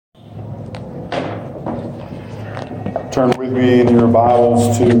Turn with me in your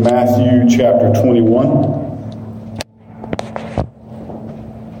Bibles to Matthew chapter 21.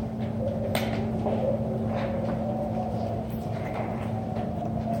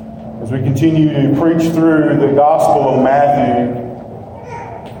 As we continue to preach through the Gospel of Matthew,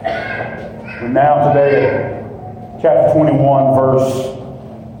 we're now today at chapter 21, verse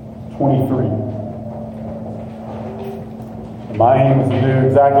 23. My aim is to do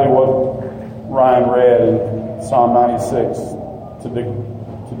exactly what Ryan read in Psalm 96, to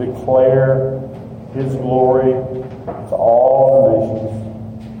declare His glory to all the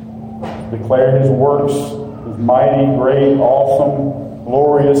nations, to declare His works, His mighty, great, awesome,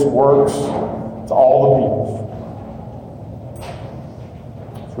 glorious works to all the peoples.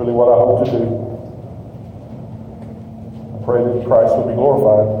 It's really what I hope to do. I pray that Christ will be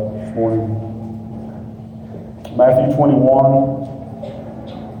glorified this morning. Matthew 21.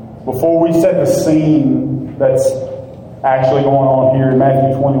 Before we set the scene that's actually going on here in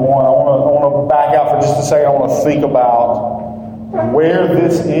Matthew 21, I want to back out for just a second. I want to think about where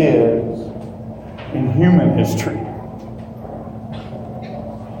this is in human history.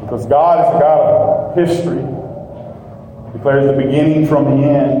 Because God is a God of history. He declares the beginning from the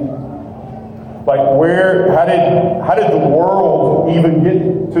end. Like how did the world even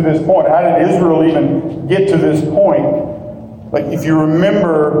get to this point? How did Israel even get to this point? Like, if you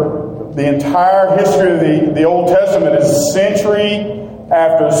remember, the entire history of the Old Testament is century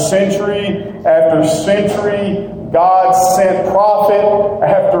after century after century. God sent prophet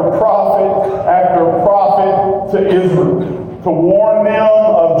after prophet after prophet to Israel to warn them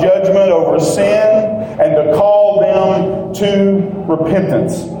of judgment over sin and to call them to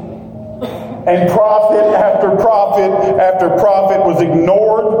repentance. And prophet after prophet after prophet was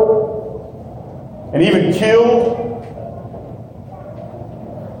ignored and even killed.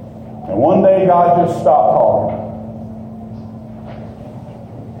 And one day God just stopped talking.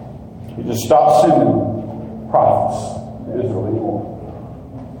 He just stopped sending prophets to Israel anymore.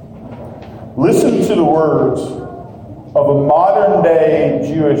 Listen to the words of a modern day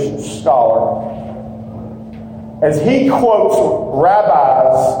Jewish scholar as he quotes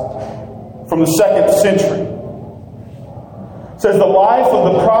rabbis from the 2nd century. It says the life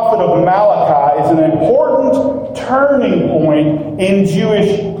of the prophet of Malachi is an important turning point in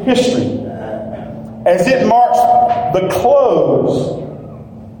Jewish history, as it marks the close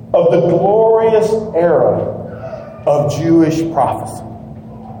of the glorious era of Jewish prophecy.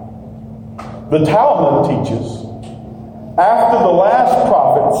 The Talmud teaches, after the last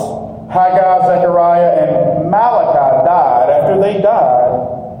prophets, Haggai, Zechariah, and Malachi died, after they died,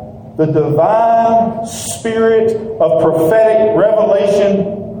 the divine spirit of prophetic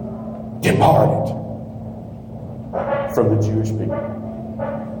revelation departed from the Jewish people.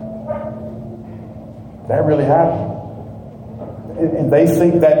 That really happened. And they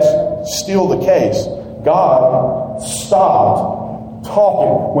think that's still the case. God stopped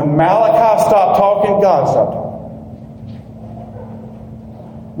talking. When Malachi stopped talking, God stopped talking.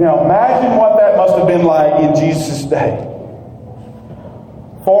 Now imagine what that must have been like in Jesus' day.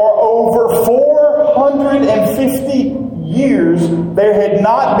 For over 450 years, there had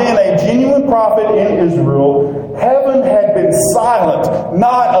not been a genuine prophet in Israel. Heaven had been silent,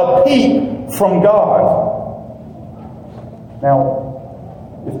 not a peep from God. Now,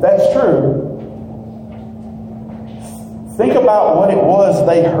 if that's true, think about what it was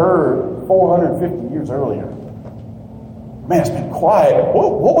they heard 450 years earlier. Man, it's been quiet.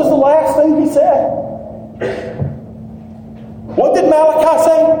 What was the last thing he said? What did Malachi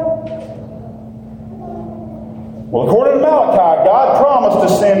say? Well, according to Malachi, God promised to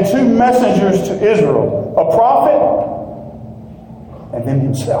send 2 messengers to Israel, a prophet and then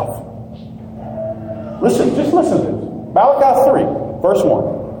himself. Just listen to this. Malachi 3, verse 1.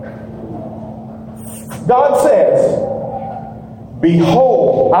 God says,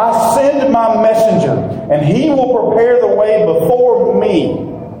 "Behold, I send my messenger, and he will prepare the way before me.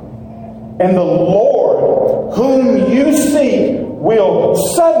 And the Lord, whom you seek, will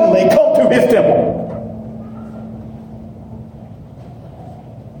suddenly come to his temple."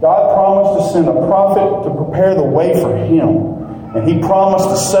 God promised to send a prophet to prepare the way for him. And he promised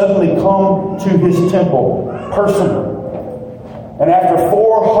to suddenly come to his temple personally. And after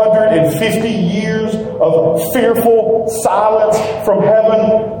 450 years of fearful silence from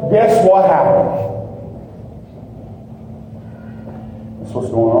heaven, guess what happened? That's what's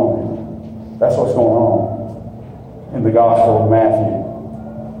going on here. That's what's going on in the Gospel of Matthew.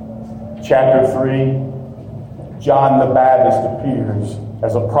 Chapter 3, John the Baptist appears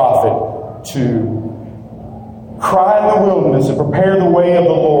as a prophet to cry in the wilderness and prepare the way of the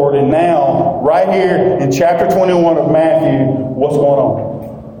Lord. And now, right right here in chapter 21 of Matthew, what's going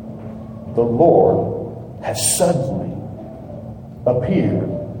on? The Lord has suddenly appeared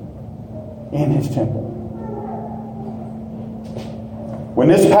in His temple. When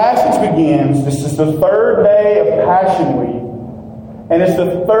this passage begins, this is the third day of Passion Week, and it's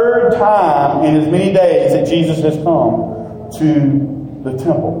the third time in as many days that Jesus has come to the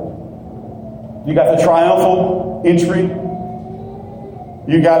temple. You got the triumphal entry.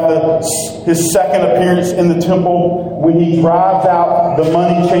 You got His second appearance in the temple when He drives out the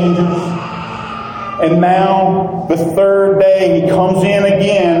money changers. And now, the third day, He comes in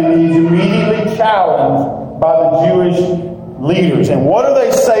again and He's immediately challenged by the Jewish leaders. And what do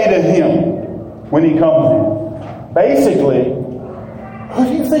they say to Him when He comes in? Basically, who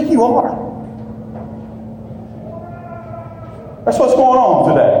do you think you are? That's what's going on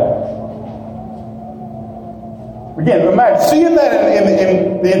today. Again, imagine seeing that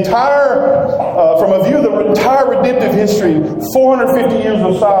in the entire, from a view of the entire redemptive history, 450 years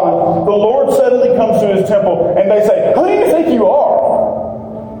of silence, the Lord suddenly comes to His temple and they say, who do you think you are?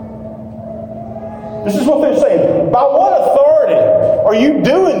 This is what they're saying. By what authority are you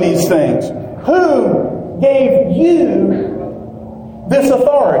doing these things? Who gave you this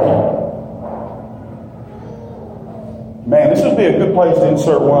authority? Man, this would be a good place to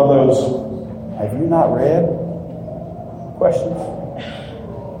insert one of those, have you not read? Questions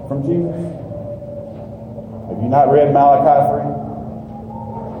from Jesus. Have you not read Malachi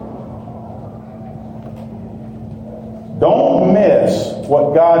 3? Don't miss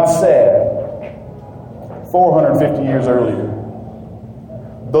what God said 450 years earlier.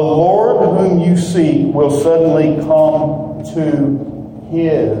 The Lord whom you seek will suddenly come to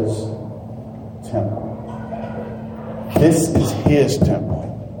His temple. This is His temple.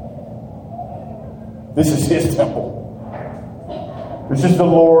 This is His temple. This is the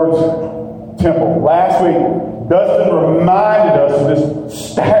Lord's temple. Last week, Dustin reminded us of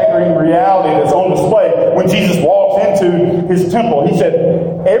this staggering reality that's on display when Jesus walks into His temple. He said,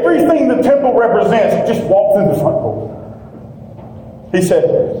 everything the temple represents, just walk through the front door. He said,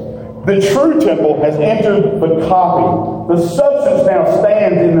 the true temple has entered the copy. The substance now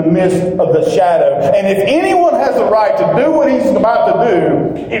stands in the midst of the shadow. And if anyone has the right to do what He's about to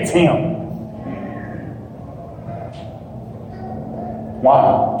do, it's Him. Why?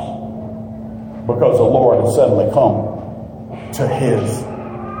 Because the Lord has suddenly come to His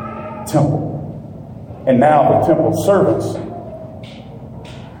temple. And now the temple servants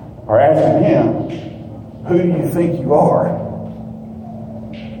are asking Him, who do you think you are?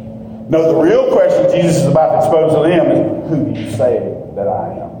 No, the real question Jesus is about to expose to them is, who do you say that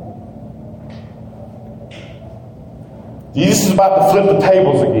I am? Jesus is about to flip the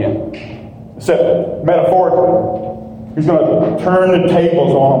tables again. Except metaphorically. He's going to turn the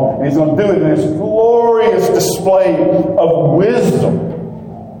tables on them. And He's going to do it in this glorious display of wisdom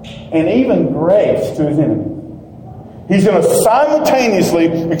and even grace to His enemies. He's going to simultaneously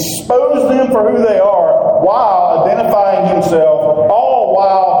expose them for who they are while identifying Himself, all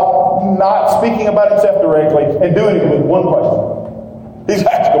while not speaking about Himself directly and doing it with one question. He's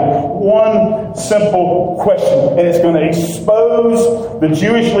asking one simple question, and it's going to expose the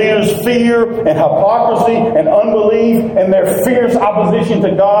Jewish leaders' fear and hypocrisy and unbelief and their fierce opposition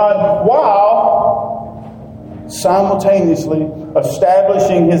to God, while simultaneously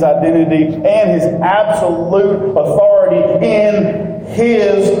establishing His identity and His absolute authority in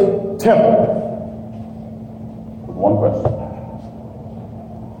His temple. With one question.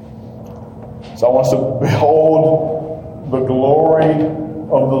 So I want us to behold the glory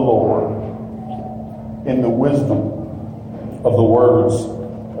of the Lord in the wisdom of the words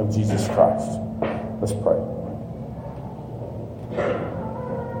of Jesus Christ. Let's pray.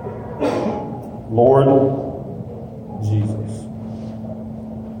 Lord Jesus,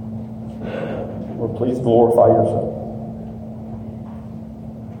 Lord, please glorify yourself.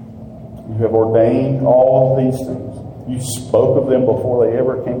 You have ordained all of these things. You spoke of them before they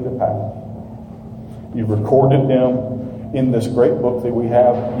ever came to pass. You've recorded them in this great book that we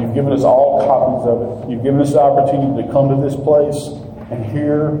have. You've given us all copies of it. You've given us the opportunity to come to this place and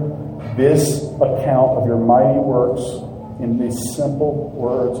hear this account of your mighty works in these simple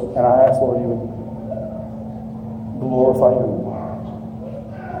words. And I ask, Lord, you would glorify your name.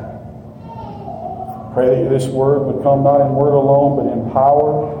 Pray that this word would come not in word alone, but in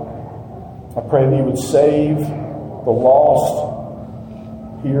power. I pray that you would save the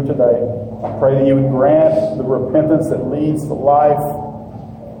lost here today. I pray that you would grant the repentance that leads to life.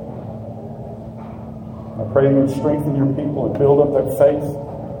 I pray that you would strengthen your people and build up their faith.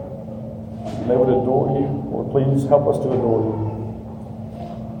 And they would adore you. Lord, please help us to adore you.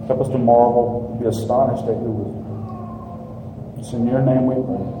 Help us to marvel, be astonished at your wisdom. It's in your name we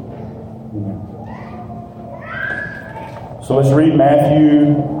pray. Amen. So let's read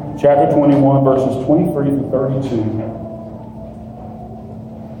Matthew chapter 21, verses 23 through 32.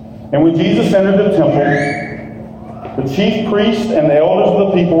 And when Jesus entered the temple, the chief priests and the elders of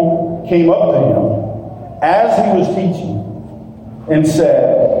the people came up to him as he was teaching and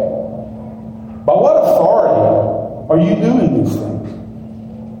said, "By what authority are you doing these things?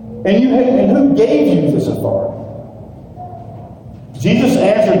 And who gave you this authority?" Jesus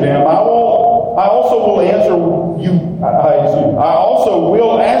answered them, I also will ask you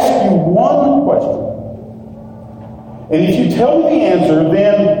one question. And if you tell me the answer,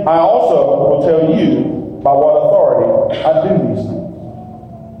 then I also will tell you by what authority I do these things.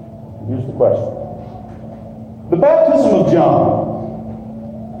 Here's the question. The baptism of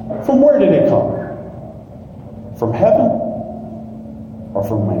John, from where did it come? From heaven or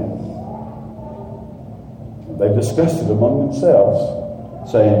from man? They discussed it among themselves,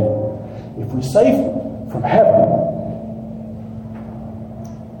 saying, if we say from heaven,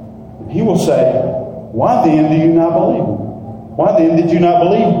 he will say, why then do you not believe him? Why then did you not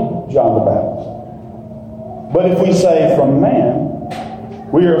believe John the Baptist? But if we say from man,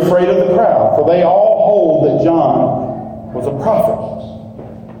 we are afraid of the crowd, for they all hold that John was a prophet.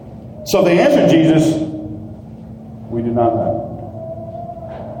 So they answered Jesus, we do not know.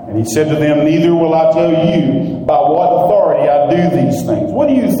 And he said to them, neither will I tell you by what authority I do these things. What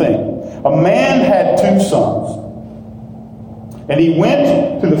do you think? A man had 2 sons. And he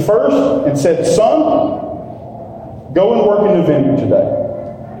went to the first and said, son, go and work in the vineyard today.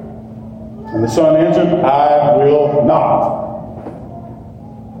 And the son answered, I will not.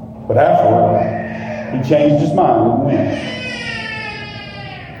 But afterward, he changed his mind and went.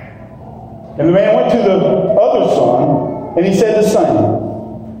 And the man went to the other son, and he said the same.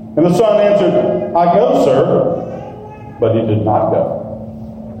 And the son answered, I go, sir. But he did not go.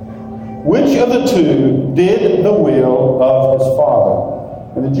 Which of the 2 did the will of his father?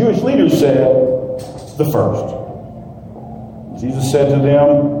 And the Jewish leaders said, the first. Jesus said to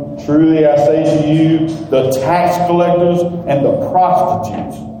them, truly I say to you, the tax collectors and the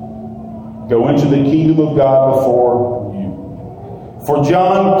prostitutes go into the kingdom of God before you. For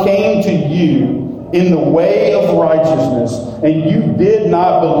John came to you in the way of righteousness, and you did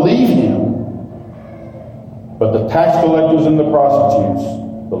not believe him, but the tax collectors and the prostitutes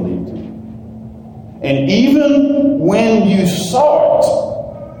believed him. And even when you saw it,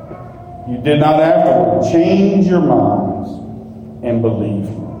 you did not afterward change your minds and believe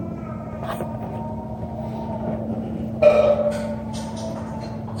him.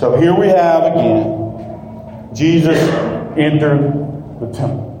 So here we have again, Jesus entered the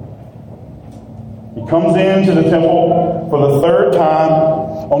temple. He comes into the temple for the 3rd time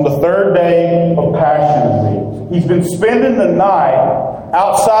on the 3rd day of Passion Week. He's been spending the night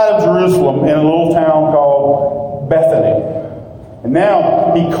outside of Jerusalem in a little town called Bethany. And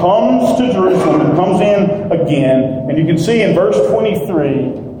now he comes to Jerusalem and comes in again. And you can see in verse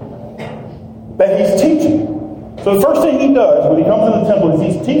 23 that he's teaching. So the first thing he does when he comes to the temple is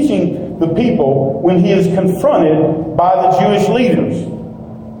he's teaching the people when he is confronted by the Jewish leaders.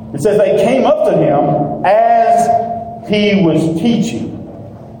 It says they came up to him as he was teaching.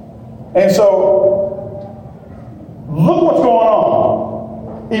 And so, look what's going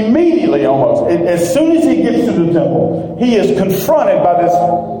on. Immediately almost, as soon as he gets to the temple, he is confronted by this,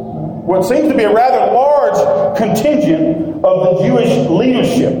 what seems to be a rather large contingent of the Jewish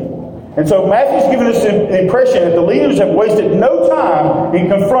leadership. And so Matthew's given us the impression that the leaders have wasted no time in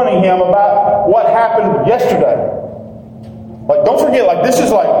confronting him about what happened yesterday. Like, don't forget, like, this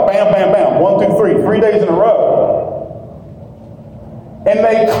is like bam, bam, bam, 1, 2, 3, 3 days in a row. And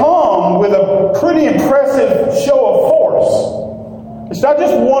they come with a pretty impressive show of force. It's not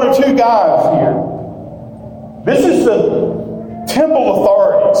just 1 or 2 guys here. This is the temple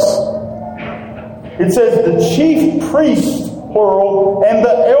authorities. It says the chief priests, plural, and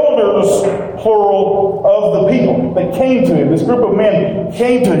the elders, plural, of the people that came to him. This group of men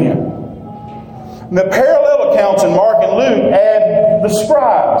came to him. And the parallel accounts in Mark and Luke add the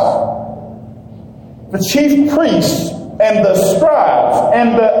scribes. The chief priests and the scribes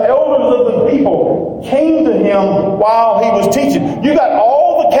and the elders of the people came to him while he was teaching. You got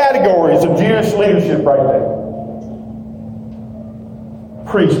all the categories of Jewish leadership right there.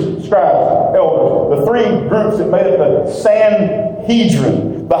 Priests, scribes, elders, the 3 groups that made up the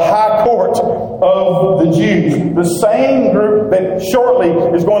Sanhedrin, the high court of the Jews, the same group that shortly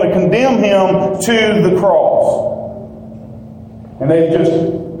is going to condemn him to the cross. And they've just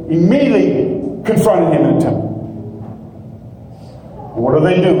immediately confronted him in the temple. What are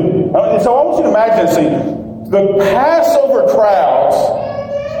they doing? So I want you to imagine this scene. The Passover crowds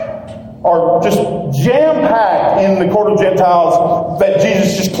are just jam-packed in the court of Gentiles that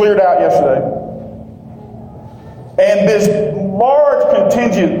Jesus just cleared out yesterday. And this large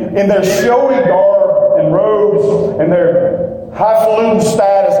contingent in their showy garb and robes and their highfalutin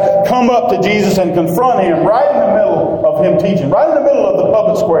status come up to Jesus and confront him right in the middle of him teaching, right in the middle of the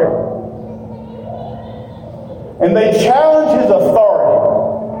public square. And they challenge his authority.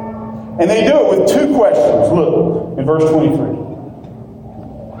 And they do it with two questions. Look, in verse 23.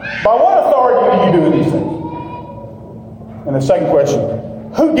 By what authority are you doing these things? And the second question,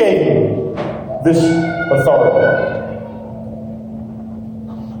 who gave you this authority?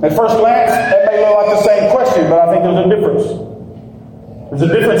 At first glance, that may look like the same question, but I think there's a difference. There's a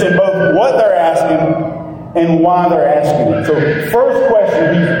difference in both what they're asking and why they're asking it. So, first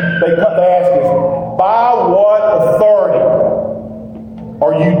question they ask is, by what authority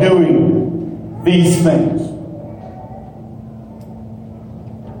are you doing these things?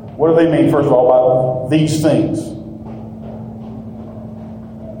 What do they mean, first of all, by these things?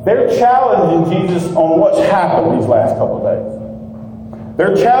 They're challenging Jesus on what's happened these last couple of days.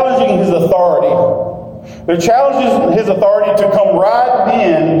 They're challenging his authority. They're challenging his authority to come right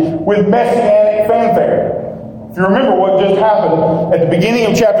in with messianic fanfare. If you remember what just happened at the beginning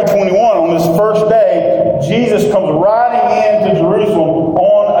of chapter 21, on this first day, Jesus comes riding into Jerusalem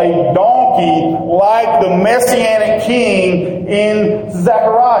on a donkey like the Messianic king in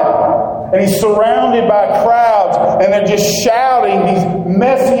Zechariah. And he's surrounded by crowds, and they're just shouting these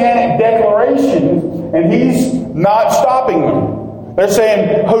Messianic declarations, and he's not stopping them. They're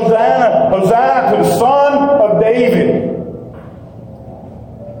saying, Hosanna, Hosanna to the Son of David.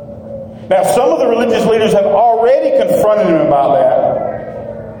 Now, some of the religious leaders have already confronted him about that.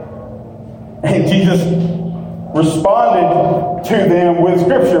 And Jesus responded to them with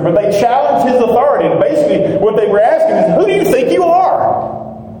Scripture. But they challenged his authority. And basically, what they were asking is, who do you think you are?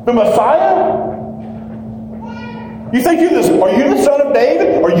 The Messiah? You think are you the Son of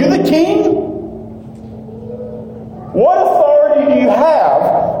David? Are you the King? What authority do you have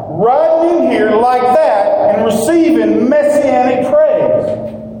riding in here like that and receiving messianic praise?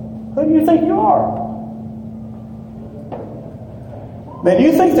 Who do you think you are? Now, do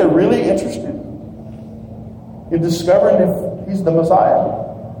you think they're really interested in discovering if he's the Messiah?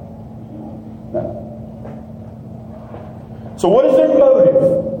 No. So what is their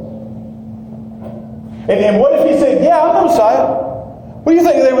motive? And what if he said, yeah, I'm the Messiah? What do you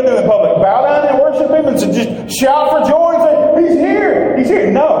think they would do in public? Bow down and worship him and just shout for joy and say, he's here, he's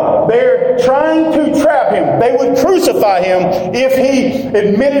here. No, they're trying to trap him. They would crucify him if he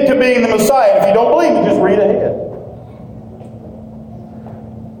admitted to being the Messiah. If you don't believe me, just read ahead.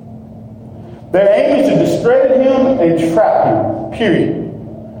 Their aim is to discredit him and trap him, period.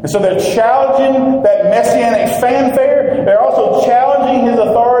 And so they're challenging that messianic fanfare. They're also challenging his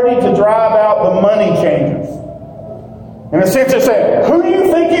authority to drive out the money changers. In a sense, they're saying, who do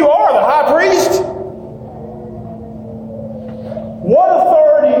you think you are, the high priest? What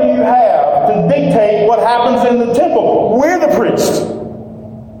authority do you have to dictate what happens in the temple? We're the priests,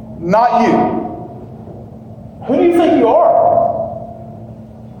 not you. Who do you think you are?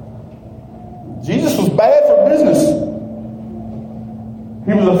 Jesus was bad for business.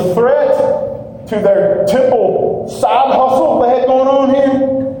 He was a threat to their temple side hustle they had going on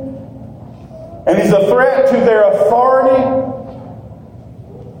here. And he's a threat to their authority.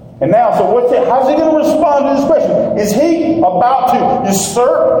 And now, so how's he going to respond to this question? Is he about to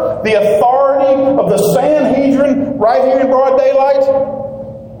usurp the authority of the Sanhedrin right here in broad daylight?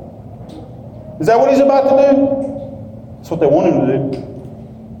 Is that what he's about to do? That's what they want him to do.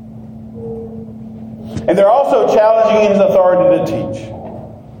 And they're also challenging his authority to teach.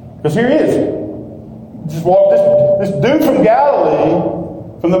 Because here he is. Just walked this dude from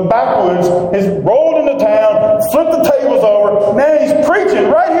Galilee, from the backwoods, has rolled into town, flipped the tables over. Now he's preaching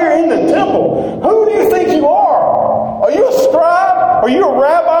right here in the temple. Who do you think you are? Are you a scribe? Are you a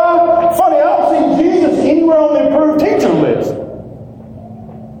rabbi? Funny, I don't see Jesus anywhere on the approved teacher list.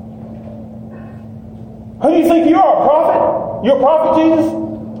 Who do you think you are? A prophet? You're a prophet, Jesus?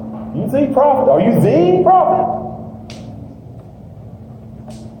 You the prophet? Are you the prophet?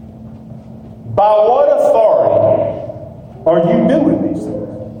 By what authority are you doing these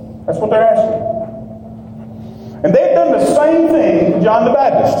things? That's what they're asking. And they've done the same thing to John the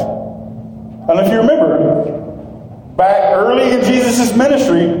Baptist. I don't know if you remember, back early in Jesus'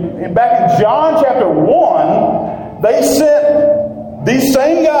 ministry, back in John chapter 1, these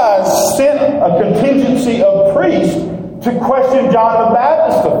same guys sent a contingency of priests to question John the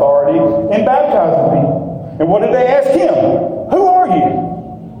Baptist's authority in baptizing people. And what did they ask him? Who are you?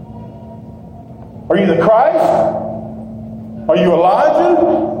 Are you the Christ? Are you Elijah?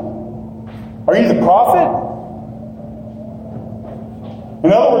 Are you the prophet?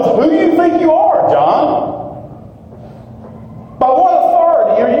 In other words, who do you think you are, John? By what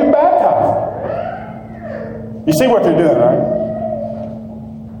authority are you baptized? You see what they're doing, right?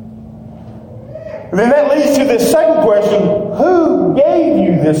 And then that leads to this second question. Who gave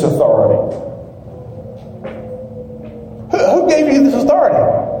you this authority? Who gave you this authority?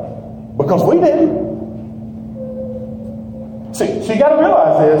 Because we didn't. So you got to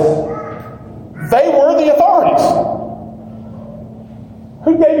realize this. They were the authorities.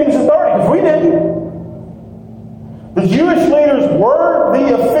 Who gave you this authority? Because we didn't. The Jewish leaders were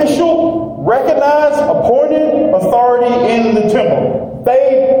the official, recognized, appointed authority in the temple.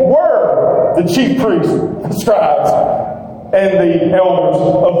 They were the chief priests, the scribes, and the elders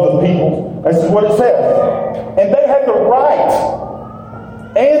of the people. This is what it says. And they had the right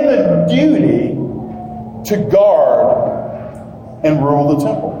and the duty to guard and rule the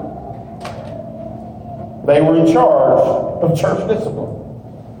temple. They were in charge of church discipline,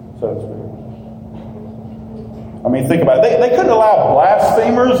 so to speak. I mean, think about it. They couldn't allow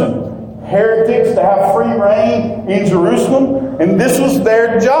blasphemers and heretics to have free reign in Jerusalem, and this was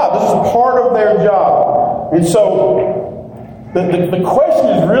their job. This was part of their job. And so the question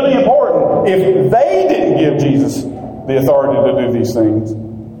is really important. If they didn't give Jesus the authority to do these things,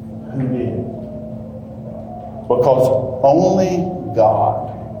 who did? Because only God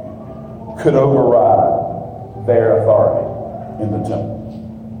could override their authority in the temple.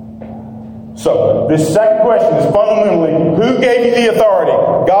 So, this second question is fundamentally, who gave you the authority?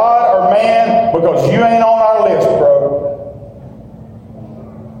 God or man? Because you ain't on our list, bro.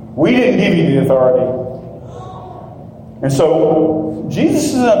 We didn't give you the authority. And so,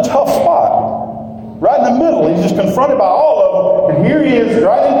 Jesus is in a tough spot. Right in the middle. He's just confronted by all of them. And here he is,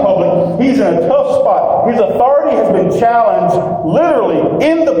 right in public. He's in a tough spot. His authority has been challenged, literally,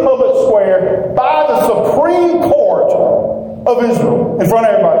 in the public square by the Supreme Court of Israel, in front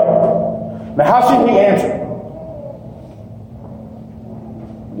of everybody. Now, how should he answer?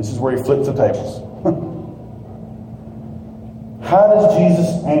 This is where he flips the tables. How does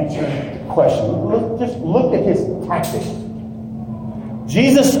Jesus answer the question? Just look at his tactics.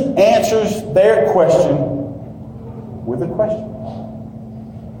 Jesus answers their question with a question.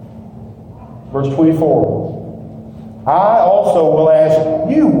 Verse 24. I also will ask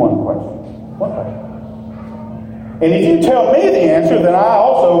you one question. One question. And if you tell me the answer, then I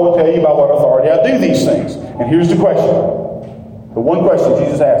also will tell you by what authority I do these things. And here's the question. The one question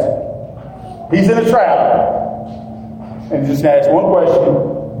Jesus asked. He's in a trap. And he's just going to ask one question.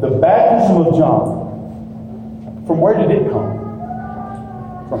 The baptism of John, from where did it come?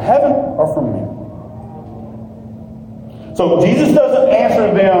 From heaven or from men? So Jesus doesn't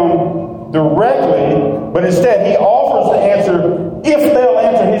answer them directly, but instead he offers the answer if they'll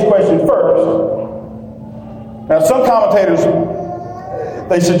answer his question first. Now, some commentators,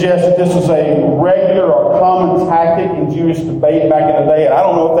 they suggest that this was a regular or common tactic in Jewish debate back in the day. And I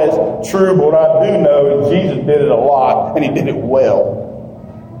don't know if that's true, but what I do know is Jesus did it a lot, and he did it well.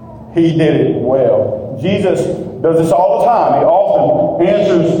 He did it well. Jesus does this all the time. He often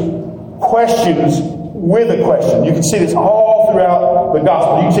answers questions with a question. You can see this all throughout the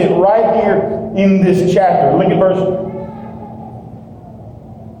gospel. You can see it right here in this chapter. Look at verse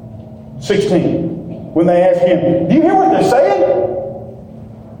 16. When they ask him, do you hear what they're saying?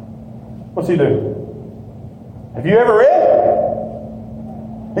 What's he do? Have you ever read?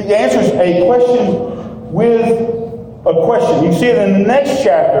 He answers a question with a question. You see it in the next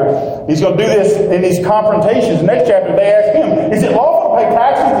chapter. He's going to do this in these confrontations. The next chapter, they ask him, is it lawful to pay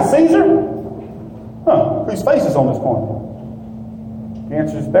taxes to Caesar? Whose face is on this point? He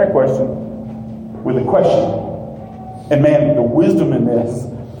answers their question with a question. And man, the wisdom in this.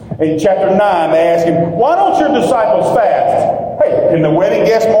 In chapter 9, they ask him, why don't your disciples fast? Hey, can the wedding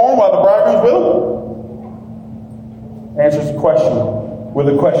guests mourn while the bridegroom's with them? Answers the question with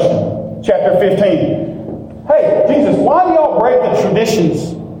a question. Chapter 15. Hey, Jesus, why do y'all break the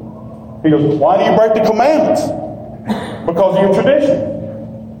traditions? He goes, why do you break the commandments? Because of your tradition.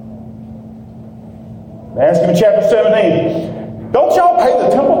 They ask him in chapter 17, don't y'all pay the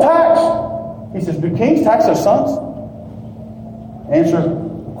temple tax? He says, do kings tax their sons? Answer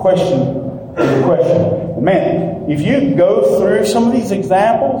question is a question. Man, if you go through some of these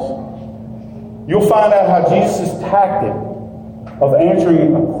examples, you'll find out how Jesus' tactic of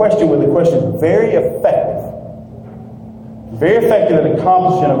answering a question with a question is very effective. Very effective at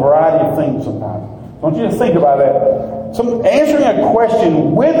accomplishing a variety of things sometimes. I want you to think about that. Answering a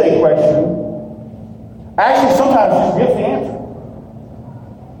question with a question actually sometimes just gives the answer.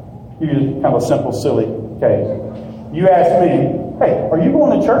 Here's kind of a simple, silly case. You ask me, hey, are you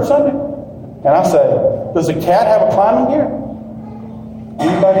going to church Sunday? And I say, does a cat have a climbing gear?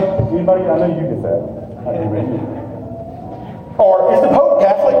 Anybody? I know you get that. Or is the Pope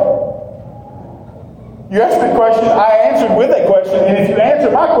Catholic? You asked me a question, I answered with a question, and if you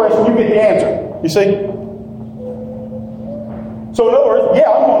answer my question, you get the answer. You see? So in other words, yeah,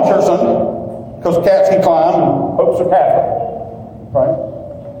 I'm going to church Sunday because cats can climb and popes are Catholic. Right?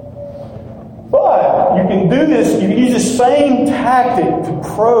 But you can do this, you can use the same tactic to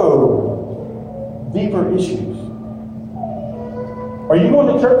probe deeper issues. Are you going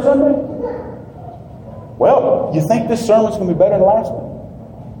to church Sunday? Well, you think this sermon's going to be better than the last one?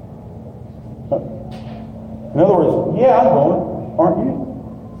 In other words, yeah, I'm going, aren't you?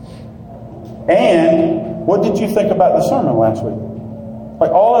 And what did you think about the sermon last week?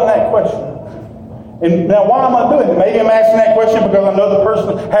 Like all in that question. And now why am I doing it? Maybe I'm asking that question because I know the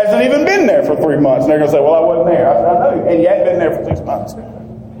person hasn't even been there for 3 months. And they're going to say, well, I wasn't there. I said, I know you. And you hadn't been there for 6 months.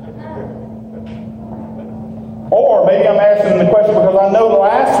 Or maybe I'm asking the question because I know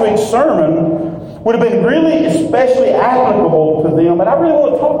last week's sermon would have been really especially applicable to them, and I really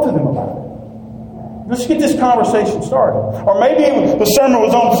want to talk to them about it. Let's get this conversation started. Or maybe the sermon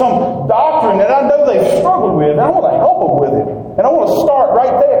was on some doctrine that I know they've struggled with, and I want to help them with it. And I want to start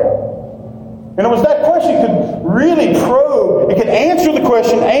right there. And it was that question could really probe, it could answer the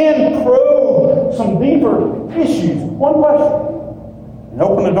question and probe some deeper issues. One question. And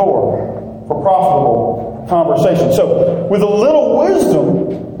open the door for profitable conversation. So, with a little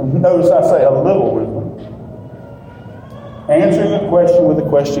wisdom, notice I say a little wisdom, answering a question with a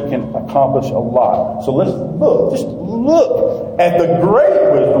question can accomplish a lot. So let's just look at the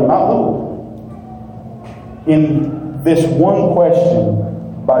great wisdom, not little, in this one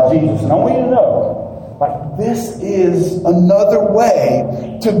question by Jesus. And I want you to know, like, this is another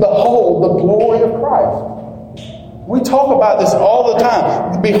way to behold the glory of Christ. We talk about this all the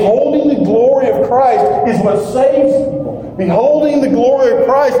time. Beholding the glory of Christ is what saves people. Beholding the glory of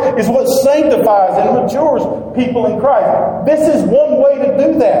Christ is what sanctifies and matures people in Christ. This is one way to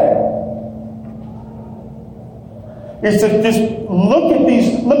do that. Is to just look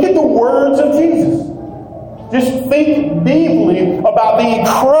at the words of Jesus. Just think deeply about the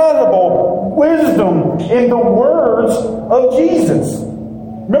incredible wisdom in the words of Jesus.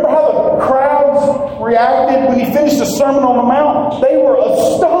 Remember how the crowds reacted when he finished the Sermon on the Mount? They were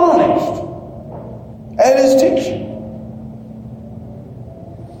astonished at his teaching.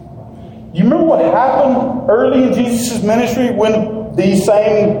 You remember what happened early in Jesus' ministry when these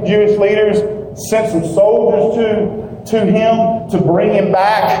same Jewish leaders sent some soldiers to him to bring him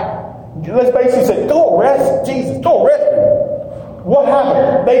back? Let's basically say, go arrest Jesus. Go arrest him. What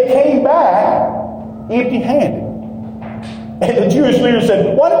happened? They came back empty-handed. And the Jewish leaders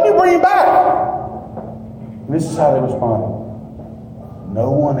said, why didn't you bring him back? And this is how they responded. No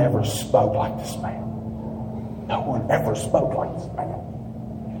one ever spoke like this man. No one ever spoke like this man.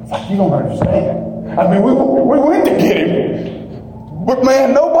 It's like, you don't understand. I mean, we went to get him. But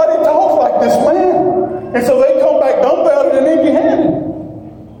man, nobody talks like this man. And so they come back dumbfounded and empty-handed.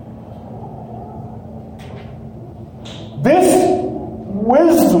 This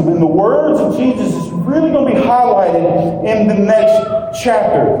wisdom in the words of Jesus is really going to be highlighted in the next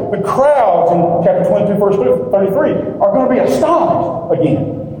chapter. The crowds in chapter 22, verse 33 are going to be astonished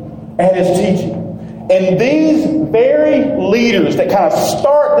again at his teaching. And these very leaders that kind of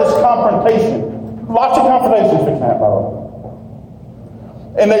start this confrontation, lots of confrontations fixing that, by the way.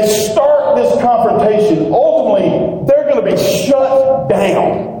 And they start this confrontation, ultimately, they're going to be shut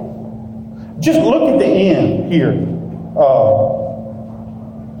down. Just look at the end here.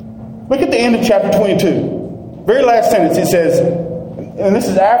 Look at the end of chapter 22. Very last sentence, it says, and this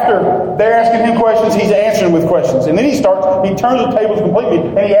is after they're asking him questions, he's answering with questions. And then he turns the tables completely,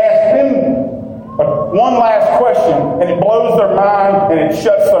 and he asks them one last question, and it blows their mind, and it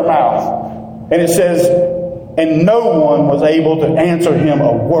shuts their mouth. And it says, and no one was able to answer him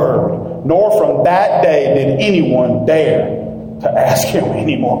a word, nor from that day did anyone dare to ask him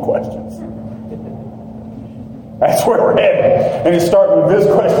any more questions. That's where we're headed. And it's starting with this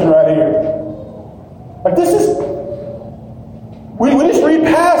question right here. Like, this is... We just read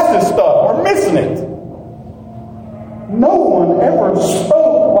past this stuff. We're missing it. No one ever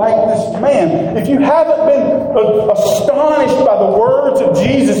spoke like this man. If you haven't been astonished by the words of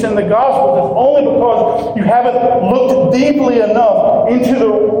Jesus in the Gospels, it's only because you haven't looked deeply enough into the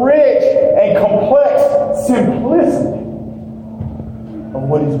rich and complex simplicity of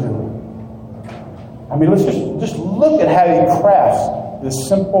what he's doing. I mean, let's just look at how he crafts this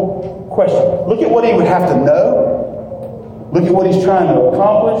simple question. Look at what he would have to know. Look at what he's trying to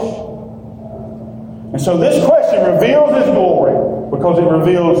accomplish. And so this question reveals His glory because it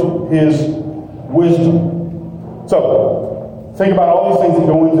reveals His wisdom. So, think about all these things that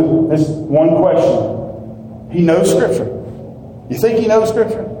go into this one question. He knows Scripture. You think He knows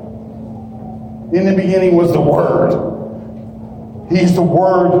Scripture? In the beginning was the Word. He's the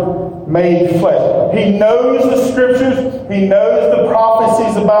Word made flesh. He knows the Scriptures. He knows the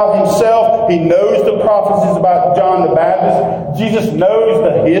prophecies about Himself. He knows the prophecies about John the Baptist. Jesus knows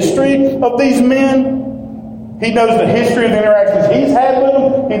the history of these men. He knows the history of the interactions He's had with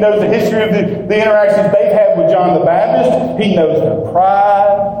them. He knows the history of the interactions they've had with John the Baptist. He knows their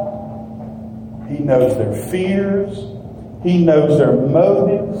pride. He knows their fears. He knows their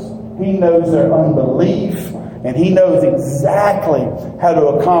motives. He knows their unbelief. And He knows exactly how to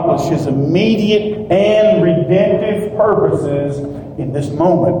accomplish His immediate and redemptive purposes in this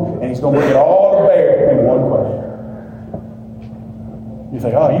moment. And He's going to bring it all to bear in one question. You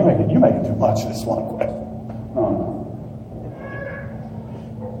say, oh, you're making too much of this one question. No.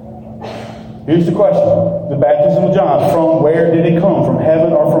 Here's the question. The baptism of John, from where did it come? From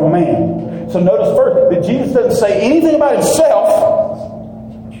heaven or from man? So notice first that Jesus doesn't say anything about Himself.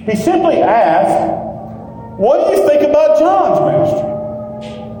 He simply asks, what do you think about John's ministry?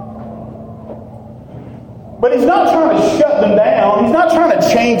 But He's not trying to shut them down. He's not trying to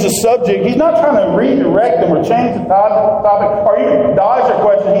change the subject. He's not trying to redirect them or change the topic or even dodge their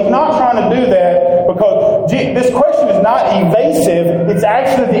question. He's not trying to do that because this question is not evasive. It's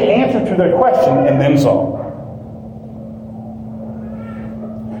actually the answer to their question and then some.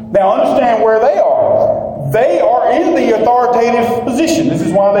 Now understand where they are. They are in the authoritative position. This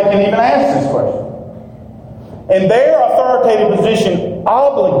is why they can even ask this question. And their authoritative position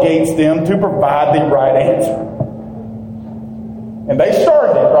obligates them to provide the right answer. And they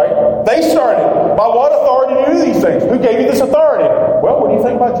started it, right? They started. By what authority do you do these things? Who gave you this authority? Well, what do you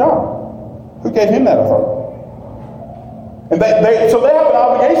think about John? Who gave him that authority? And so they have an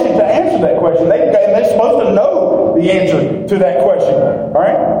obligation to answer that question. They're supposed to know the answer to that question. All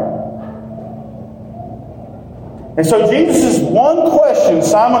right? And so Jesus' one question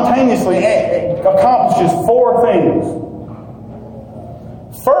simultaneously accomplishes four things.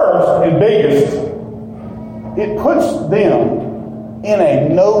 First and biggest, it puts them in a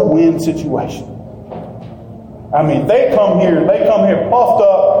no-win situation. I mean, they come here puffed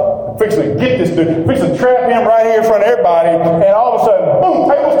up, fixing to get this dude, fixing to trap him right here in front of everybody, and all of a sudden, boom,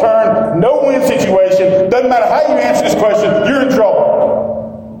 tables turn, no-win situation. Doesn't matter how you answer this question, you're in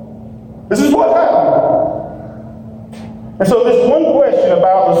trouble. This is what happened. And so this one question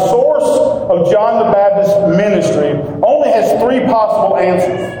about the source of John the Baptist's ministry only has three possible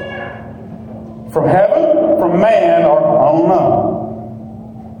answers. From heaven, from man, or I don't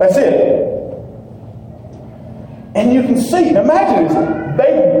know. That's it. And you can see, imagine this.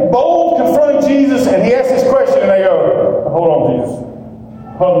 They both confronted Jesus and He asked this question and they go, hold on, Jesus.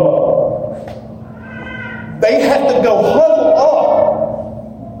 Huddle up. They had to go huddle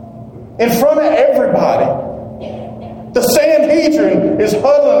up in front of everybody. The Sanhedrin is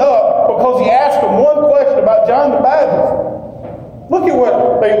huddling up because He asked them one question about John the Baptist. Look at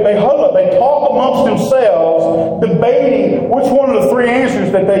what they huddle up. They talk amongst themselves, debating which one of the three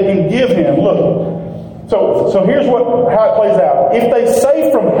answers that they can give Him. Look. So here's how it plays out. If they say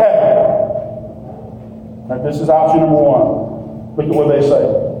from heaven, now this is option number one. Look at what they say.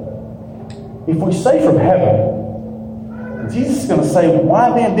 If we say from heaven, Jesus is going to say, why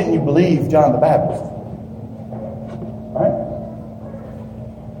then didn't you believe John the Baptist? Right?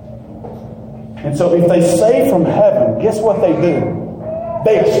 And so if they say from heaven, guess what they do?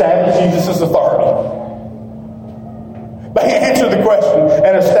 They establish Jesus' authority. They answer the question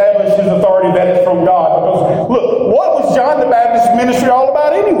and establish His authority that is from God. Because look, what was John the Baptist's ministry all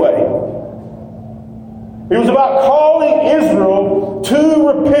about anyway? It was about calling Israel to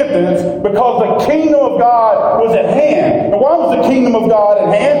repentance because the kingdom of God was at hand. And why was the kingdom of God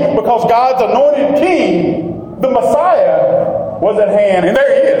at hand? Because God's anointed king, the Messiah, was at hand. And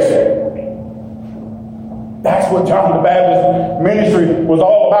there He is. That's what John the Baptist's ministry was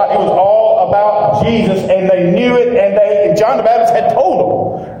all about. It was all about Jesus, and they knew it, and John the Baptist had told them.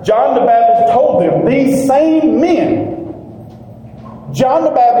 John the Baptist told them, these same men, John the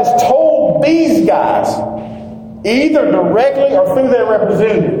Baptist told these guys, either directly or through their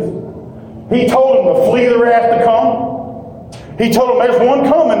representatives, he told them to flee the wrath to come. He told them there's one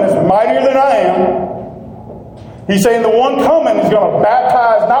coming that's mightier than I am. He's saying the one coming is going to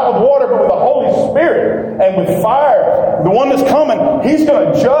baptize not with water but with the Holy Spirit and with fire. The one that's coming, He's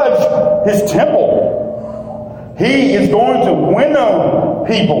going to judge His temple. He is going to winnow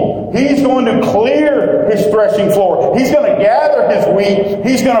people. He's going to clear His threshing floor. He's going to gather his wheat.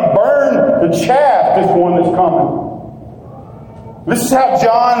 He's going to burn the chaff, this one that's coming. This is how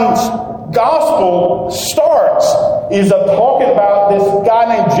John's gospel starts, is of talking about this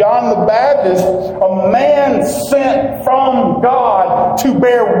guy named John the Baptist, a man sent from God to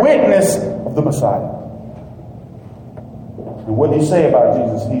bear witness of the Messiah. And what did he say about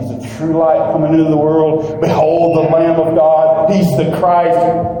Jesus? He's the true light coming into the world. Behold the Lamb of God. He's the Christ.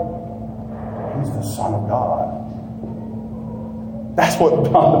 He's the Son of God. That's what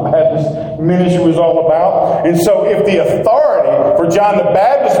John the Baptist's ministry was all about. And so if the authority for John the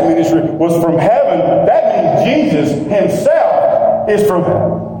Baptist's ministry was from heaven, that means Jesus himself is from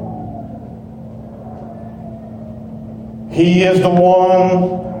heaven. He is the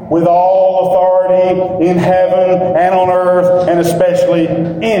one with all authority in heaven and on earth, and especially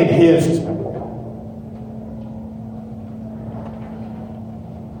in his temple.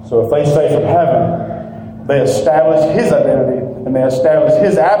 So if they say from heaven, they establish his identity and they establish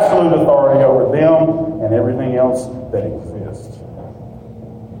his absolute authority over them and everything else that exists.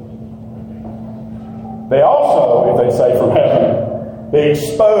 They also, if they say from heaven, they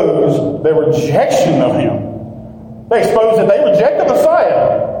expose their rejection of him. They expose that they reject the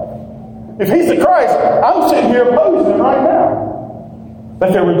Messiah. If he's the Christ, I'm sitting here opposing him right now.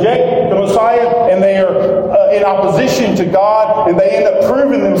 That they reject the Messiah and they are in opposition to God, and they end up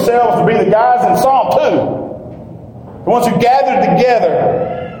proving themselves to be the guys in Psalm 2. The ones who gathered together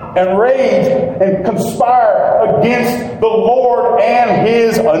and rage and conspire against the Lord and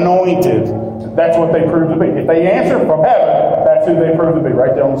his anointed. That's what they prove to be. If they answer from heaven, that's who they prove to be,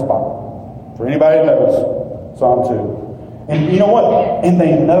 right there on the spot. For anybody who knows Psalm 2. And you know what? And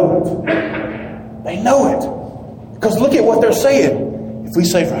they know it. They know it. Because look at what they're saying. If we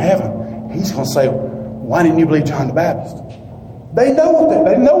say from heaven, he's going to say, why didn't you believe John the Baptist? They know what they're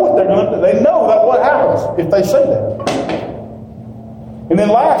going to do. They know that what happens if they say that. And then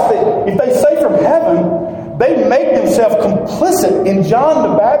last, if they say from heaven, they make themselves complicit in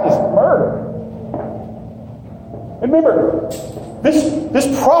John the Baptist's murder. Remember, this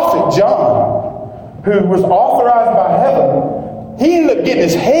prophet John, who was authorized by heaven, he ended up getting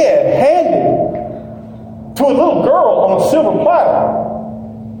his head handed to a little girl on a silver platter.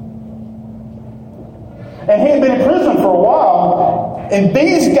 And he had been in prison for a while, and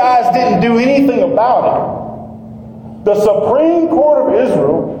these guys didn't do anything about it. The Supreme Court of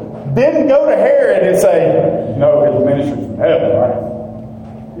Israel didn't go to Herod and say, no, his ministry's from heaven, right?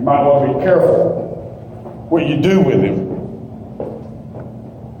 You might want to be careful what you do with him.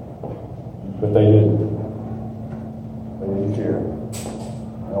 But they didn't. They didn't care.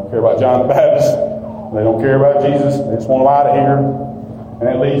 They don't care about John the Baptist. They don't care about Jesus. They just want him out of here. And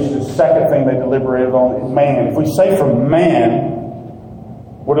that leads to the second thing they deliberated on is man. If we say from man,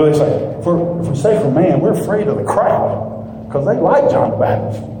 what do they say? If we say from man, we're afraid of the crowd because they like John the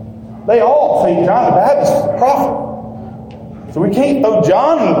Baptist. They all think John the Baptist is the prophet. So we can't throw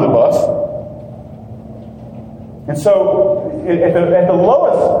John under the bus. And so at the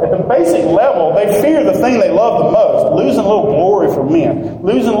lowest, at the basic level, they fear the thing they love the most, losing a little glory from men,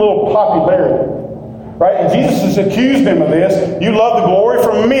 losing a little popularity. Right? And Jesus has accused them of this. You love the glory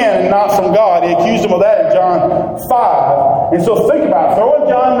from men and not from God. He accused them of that in John 5. And so think about it. Throwing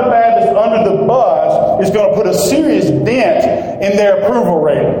John the Baptist under the bus is going to put a serious dent in their approval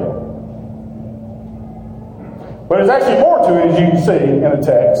rating. But there's actually more to it, as you can see in the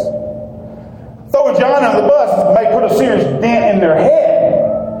text. Throwing John under the bus may put a serious dent in their head.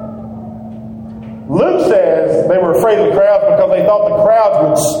 Luke says they were afraid of the crowds because they thought the crowds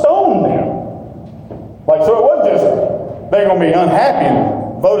would stone them. Like, so it wasn't just they're going to be unhappy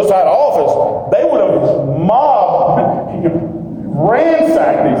and vote us out of office. They would have mobbed,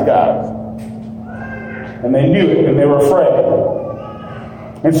 ransacked these guys. And they knew it, and they were afraid.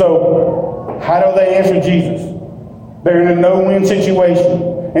 And so, how do they answer Jesus? They're in a no-win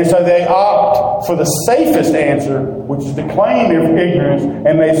situation. And so they opt for the safest answer, which is to claim their ignorance,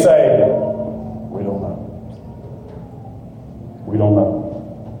 and they say, we don't know. We don't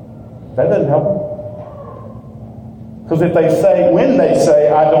know. That doesn't help them. Because if they say, when they say,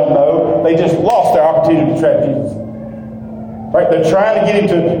 I don't know, they just lost their opportunity to trap Jesus. Right? They're trying to get him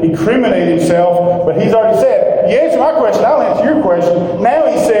to incriminate himself, but he's already said, you answer my question, I'll answer your question. Now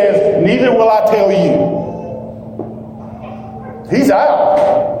he says, neither will I tell you. He's out.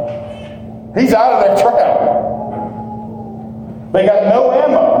 He's out of their trap. They got no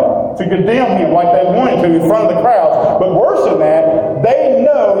ammo to condemn him like they wanted to in front of the crowds. But worse than that, they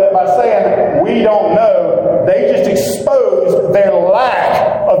know that by saying, we don't know, they just exposed their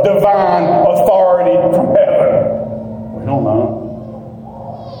lack of divine authority from heaven. We don't know.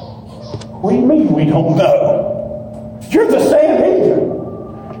 What do you mean we don't know? You're the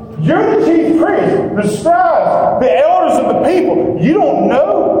You're the chief priest, the scribes, the elders of the people. You don't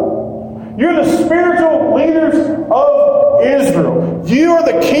know? You're the spiritual leaders of Israel. You are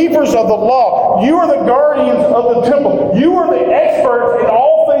the keepers of the law. You are the guardians of the temple. You are the experts in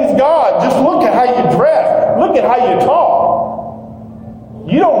all things God. Just look at how you dress. Look at how you talk.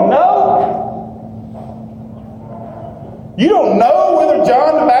 You don't know? You don't know whether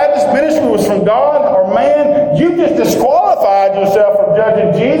John the Baptist's ministry was from God or man. You just disqualified yourself from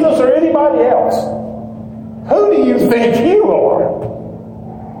judging Jesus or anybody else. Who do you think you are?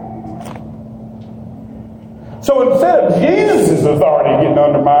 So instead of Jesus' authority getting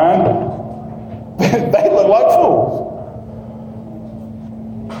undermined, they look like fools.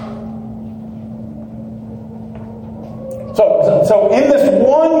 So in this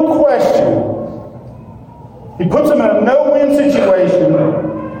one question, he puts them in a no-win situation,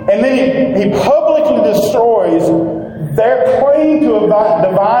 and then he publicly destroys their claim to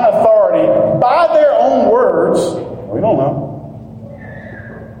divine authority by their own words. We don't know.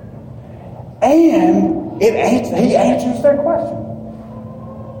 And he answers their question.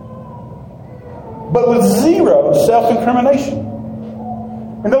 But with zero self-incrimination.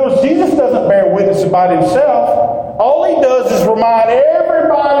 In other words, Jesus doesn't bear witness about himself. All he does is remind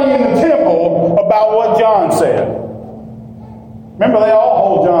everybody in the temple about what John said. Remember, they all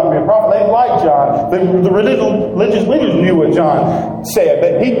hold John to be a prophet. They like John. The religious leaders knew what John said.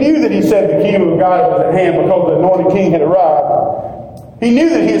 But he knew that he said the kingdom of God was at hand because the anointed king had arrived. He knew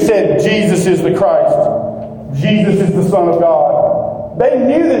that he had said Jesus is the Christ. Jesus is the Son of God. They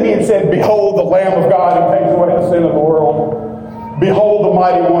knew that he had said, behold the Lamb of God who takes away the sin of the world. Behold the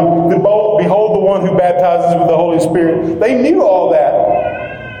mighty one. Behold the one who baptizes with the Holy Spirit. They knew all that.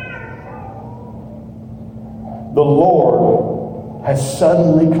 The Lord has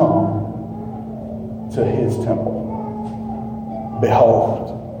suddenly come to his temple. Behold.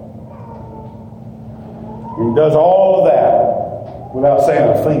 And he does all of that without saying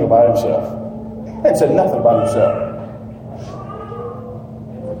a thing about himself. He hadn't said nothing about himself.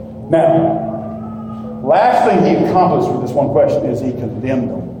 Now, last thing he accomplished with this one question is he condemned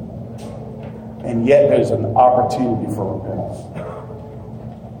them. And yet there's an opportunity for repentance.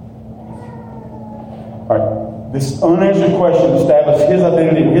 All right. This unanswered question establishes his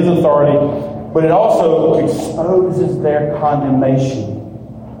identity and his authority, but it also exposes their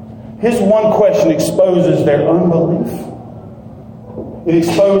condemnation. His one question exposes their unbelief. It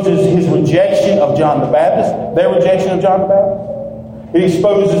exposes his rejection of John the Baptist, their rejection of John the Baptist. It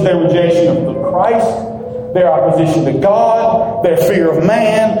exposes their rejection of the Christ, their opposition to God, their fear of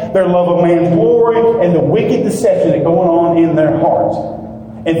man, their love of man's glory, and the wicked deception that's going on in their hearts.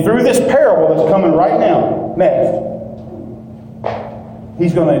 And through this parable that's coming right now, next,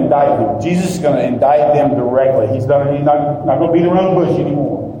 he's going to indict them. Jesus is going to indict them directly. He's not going to beat around the bush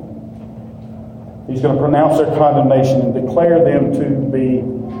anymore. He's going to pronounce their condemnation and declare them to be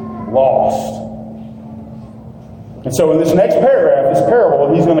lost. And so in this next paragraph, this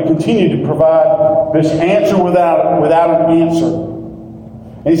parable, he's going to continue to provide this answer without an answer.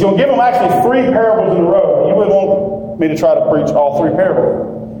 And he's going to give them actually 3 parables in a row. You wouldn't want me to try to preach all 3 parables.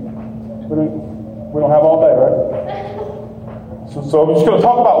 We don't have all day, right? So I'm just going to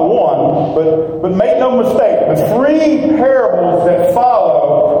talk about one, but make no mistake, the 3 parables that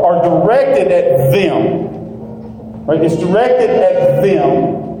follow are directed at them. Right? It's directed at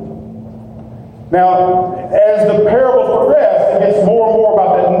them. Now, as the parables progress, it gets more and more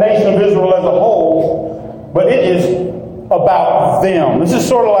about the nation of Israel as a whole, but it is about them. This is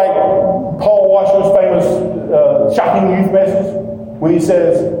sort of like Paul Washer's famous shocking youth message when he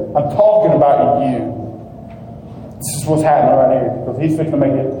says, I'm talking about you. This is what's happening right here, because he's fixing to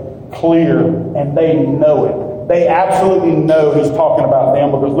make it clear, and they know it. They absolutely know he's talking about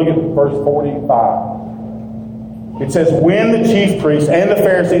them, because look at verse 45. It says, when the chief priests and the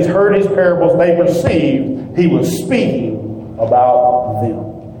Pharisees heard his parables, they perceived he was speaking about them.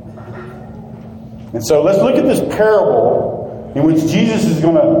 And so let's look at this parable in which Jesus is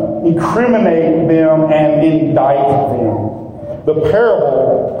going to incriminate them and indict them. The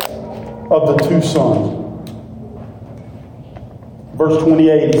parable of the 2 sons. Verse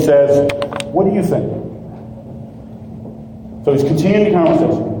 28, he says, what do you think? So he's continuing the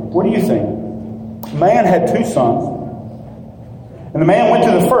conversation. What do you think? A man had 2 sons. And the man went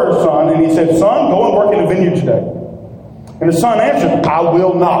to the first son and he said, son, go and work in the vineyard today. And the son answered, I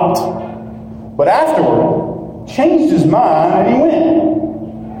will not. But afterward, changed his mind and he went.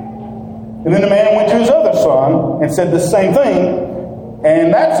 And then the man went to his other son and said the same thing.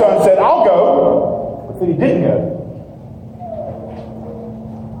 And that son said, I'll go. But then he didn't go.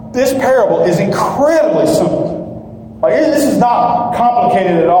 This parable is incredibly simple. Like, this is not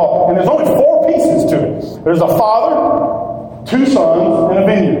complicated at all. And there's only 4 pieces to it. There's a father, 2 sons, and a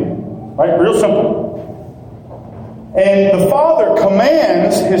vineyard. Right? Real simple. And the father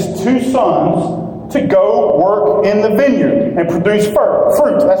commands his 2 sons to go work in the vineyard and produce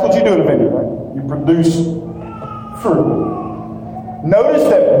fruit. That's what you do in a vineyard, right? You produce fruit. Notice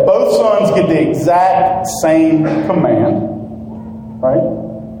that both sons get the exact same command. Right?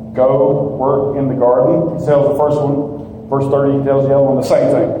 Go work in the garden. He tells the first one, verse 30, he tells the other one the same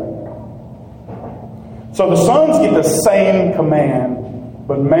thing. So the sons get the same command,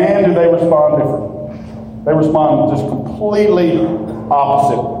 but man, do they respond different. They respond just completely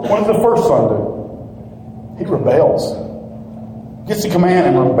opposite. What does the first son do? He rebels. Gets the command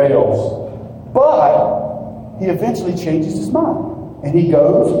and rebels. But he eventually changes his mind. And he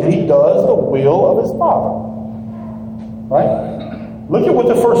goes and he does the will of his father. Right? Look at what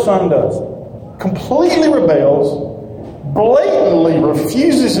the first son does. Completely rebels, blatantly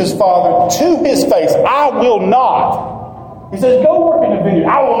refuses his father to his face. I will not. He says, go work in the vineyard.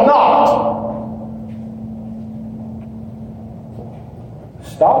 I will not.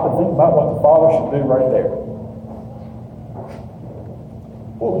 Stop and think about what the father should do right there.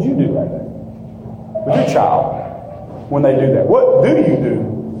 What would you do right there with your child when they do that? What do you do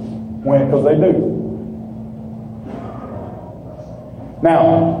because they do?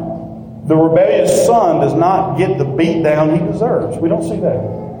 Now, the rebellious son does not get the beat down he deserves. We don't see that.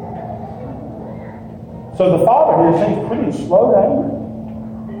 So the father here seems pretty slow to anger.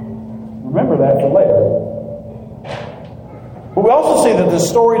 Remember that for later. But we also see that the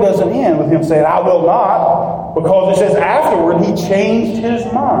story doesn't end with him saying, I will not, because it says afterward he changed his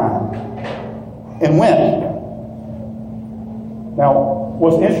mind and went. Now,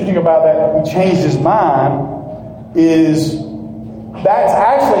 what's interesting about that, he changed his mind, is that's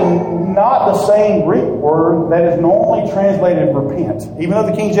actually not the same Greek word that is normally translated repent, even though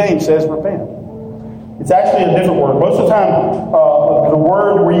the King James says repent. It's actually a different word. Most of the time, the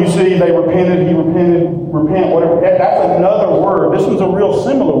word where you see they repented, he repented, repent, whatever, that's another word. This one's a real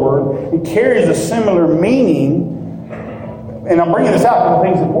similar word. It carries a similar meaning. And I'm bringing this out because I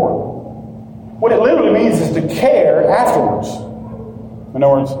think it's important. What it literally means is to care afterwards. In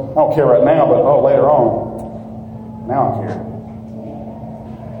other words, I don't care right now, but later on, now I care.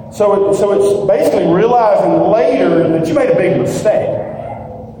 So it's basically realizing later that you made a big mistake.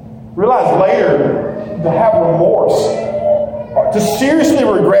 Realize later to have remorse, to seriously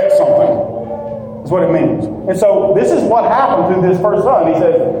regret something is what it means. And so this is what happened to this first son. He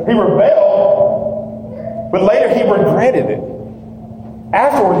says he rebelled, but later he regretted it.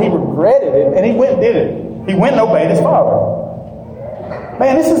 Afterward, he regretted it, and he went and did it. He went and obeyed his father.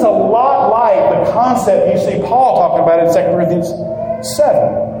 Man, this is a lot like the concept you see Paul talking about in 2 Corinthians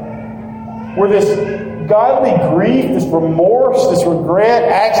 7. Where this godly grief, this remorse, this regret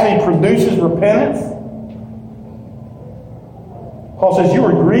actually produces repentance. Paul says you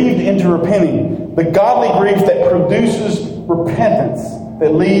were grieved into repenting. The godly grief that produces repentance,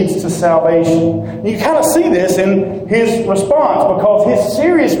 that leads to salvation. And you kind of see this in his response, because his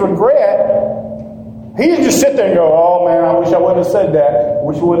serious regret, he didn't just sit there and go, oh man, I wish I wouldn't have said that. I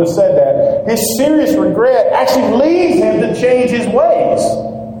wish I wouldn't have said that. His serious regret actually leads him to change his ways.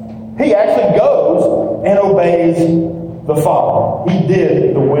 He actually goes and obeys the Father. He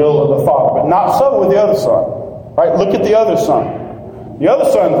did the will of the Father. But not so with the other son. Right? Look at the other son. The other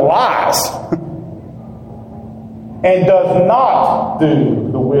son lies and does not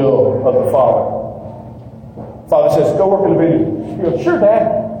do the will of the Father. Father says, go work in the vineyard. He goes, sure, Dad.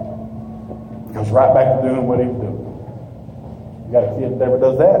 He goes right back to doing what he was doing. You got a kid that never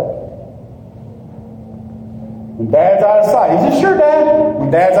does that. When Dad's out of sight, he says, sure, Dad. When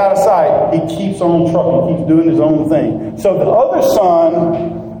Dad's out of sight, he keeps on trucking, keeps doing his own thing. So the other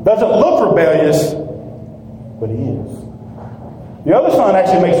son doesn't look rebellious, but he is. The other son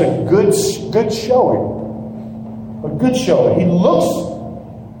actually makes a good showing. A good showing. He looks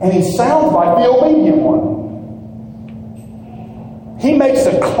and he sounds like the obedient one. He makes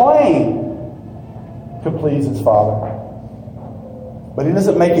a claim to please his father, but he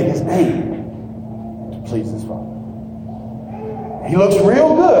doesn't make it his aim to please his father. He looks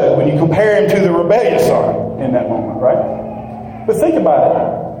real good when you compare him to the rebellious son in that moment, right? But think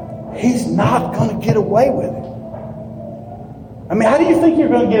about it. He's not going to get away with it. I mean, how do you think you're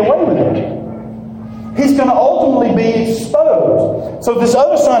going to get away with it? He's going to ultimately be exposed. So this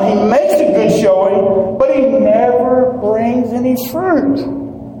other son, he makes a good showing, but he never brings any fruit.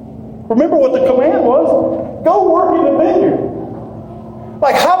 Remember what the command was? Go work in the vineyard.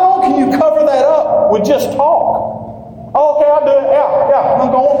 Like, how long can you cover that up with just talk? Oh, okay, I'll do it. Yeah,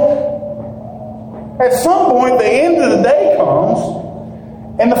 I'm going. At some point, the end of the day comes,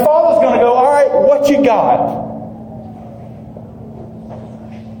 and the Father's going to go, all right, what you got?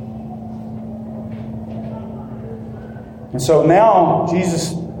 And so now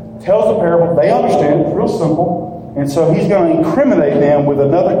Jesus tells the parable. They understand. It's real simple. And so he's going to incriminate them with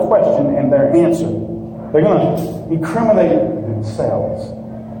another question and their answer. They're going to incriminate themselves.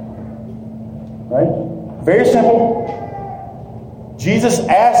 Right? Very simple. Jesus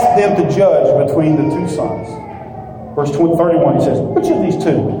asked them to judge between the two sons. Verse 31, he says, which of these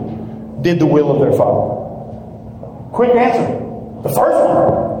two did the will of their father? Quick answer. The first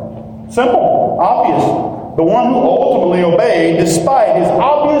one. Simple. Obvious. The one who ultimately obeyed, despite his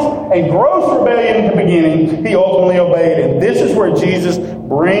obvious and gross rebellion in the beginning, he ultimately obeyed. And this is where Jesus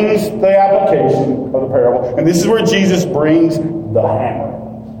brings the application of the parable. And this is where Jesus brings the hammer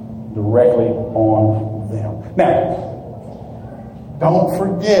directly on them. Now, don't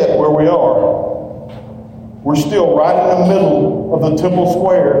forget where we are. We're still right in the middle of the temple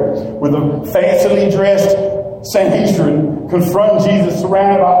square with a fancily dressed Sanhedrin confronting Jesus,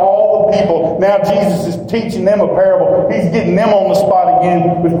 surrounded by all the people. Now Jesus is teaching them a parable. He's getting them on the spot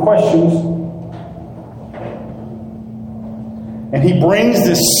again with questions. And he brings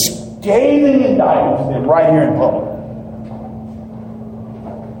this scathing indictment to them right here in public.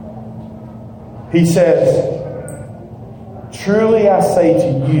 He says, truly I say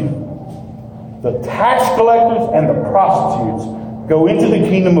to you, the tax collectors and the prostitutes go into the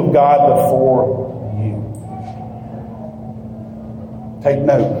kingdom of God before you. Take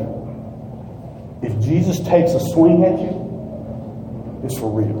note. If Jesus takes a swing at you, it's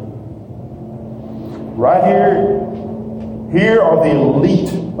for real. Right here are the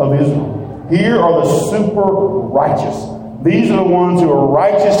elite of Israel. Here are the super righteous. These are the ones who are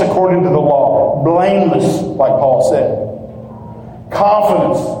righteous according to the law. Blameless, like Paul said.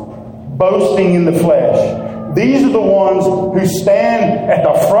 Confidence. Boasting in the flesh. These are the ones who stand at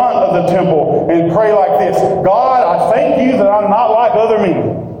the front of the temple and pray like this. God, I thank you that I'm not like other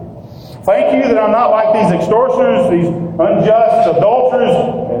men. Thank you that I'm not like these extortioners, these unjust adulterers,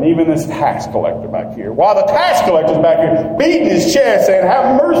 and even this tax collector back here. While the tax collector's back here beating his chest saying,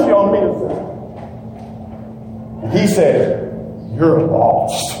 have mercy on me. And he says, you're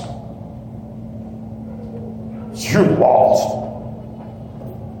lost. You're lost.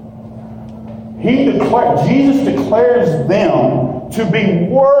 Jesus declares them to be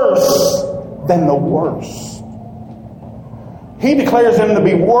worse than the worst. He declares them to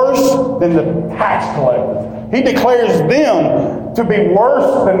be worse than the tax collectors. He declares them to be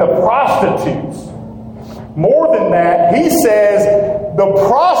worse than the prostitutes. More than that, he says the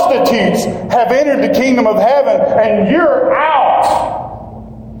prostitutes have entered the kingdom of heaven and you're out.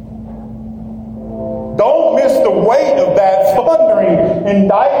 Don't miss the weight of that thundering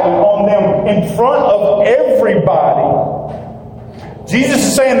indictment on them in front of everybody. Jesus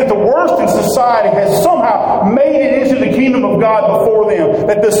is saying that the worst in society has somehow made it into the kingdom of God before them.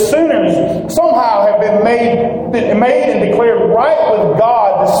 That the sinners somehow have been made and declared right with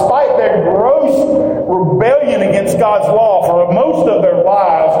God despite their gross rebellion against God's law for most of their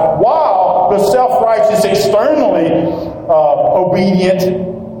lives, while the self-righteous, externally obedient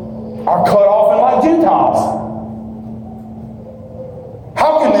are cut off and like Gentiles.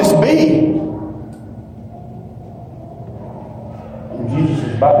 How can this be? And Jesus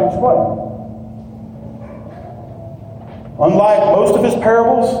is about to explain. Unlike most of his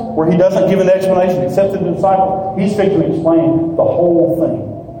parables, where he doesn't give an explanation except to the disciples, he's fixing to explain the whole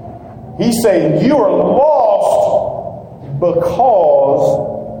thing. He's saying, you are lost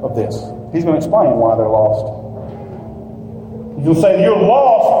because of this. He's going to explain why they're lost. You'll say you're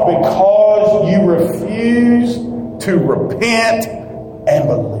lost because you refuse to repent and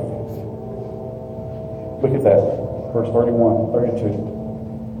believe. Look at that. Verse 31, 32.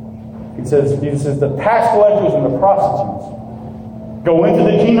 Jesus says, the tax collectors and the prostitutes go into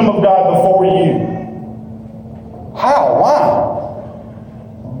the kingdom of God before you. How? Why?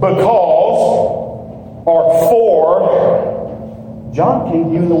 Because, or for, John came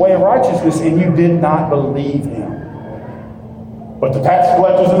to you in the way of righteousness and you did not believe him. But the tax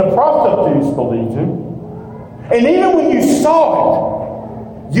collectors and the prostitutes believed him. And even when you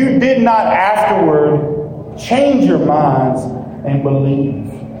saw it, you did not afterward change your minds and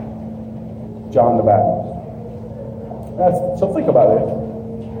believe John the Baptist. So think about it.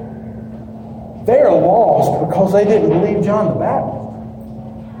 They are lost because they didn't believe John the Baptist.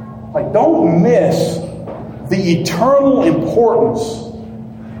 Like, don't miss the eternal importance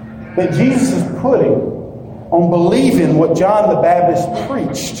that Jesus is putting on believing what John the Baptist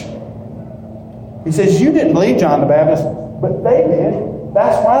preached. He says, you didn't believe John the Baptist, but they did.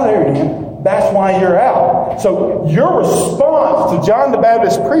 That's why they're in. That's why you're out. So your response to John the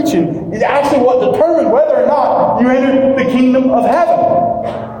Baptist's preaching is actually what determined whether or not you entered the kingdom of heaven.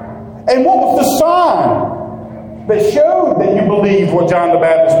 And what was the sign that showed that you believed what John the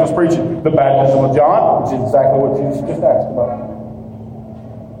Baptist was preaching? The baptism of John, which is exactly what Jesus just asked about.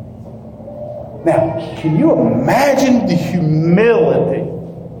 Now, can you imagine the humility,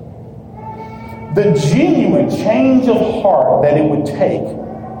 the genuine change of heart that it would take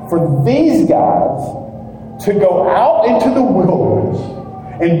for these guys to go out into the wilderness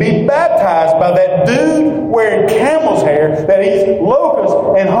and be baptized by that dude wearing camel's hair that eats locusts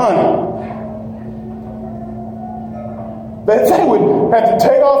and honey? That they would have to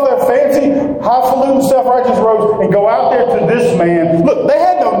take off their fancy, highfalutin, self-righteous robes and go out there to this man. Look, they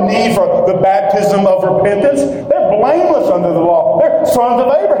had no need for the baptism of repentance. They're blameless under the law. They're sons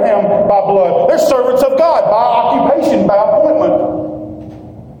of Abraham by blood. They're servants of God by occupation, by appointment.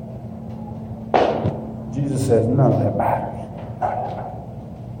 Jesus says, none of that matters. None of that matters.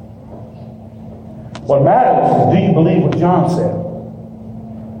 What matters is, do you believe what John said?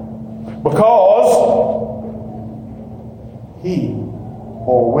 Because he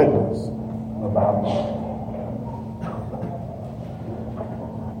bore witness about me.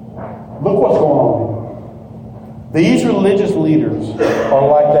 Look what's going on here. These religious leaders are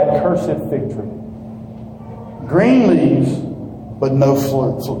like that cursed fig tree. Green leaves, but no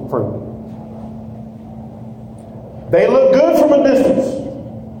fruit. They look good from a distance.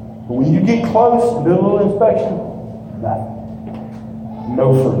 But when you get close and do a little inspection, nothing.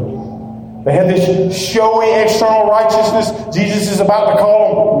 No fruit. They had this showy external righteousness. Jesus is about to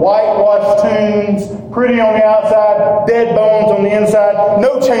call them whitewashed tombs, pretty on the outside, dead bones on the inside,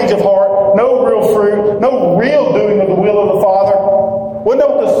 no change of heart, no real fruit, no real doing of the will of the Father. Wasn't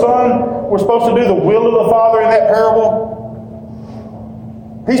that what the Son was supposed to do, the will of the Father in that parable?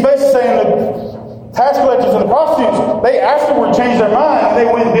 He's basically saying the tax collectors and the prostitutes, they afterward changed their mind and they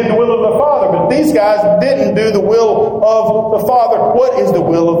went and did the will of the Father. But these guys didn't do the will of the Father. What is the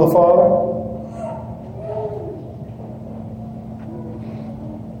will of the Father?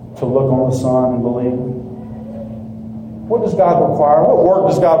 To look on the Son and believe. What does God require? What work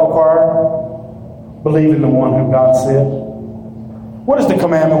does God require? Believe in the one whom God sent. What is the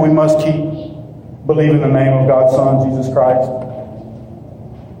commandment we must keep? Believe in the name of God's Son, Jesus Christ.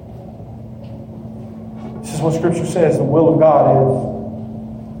 This is what Scripture says the will of God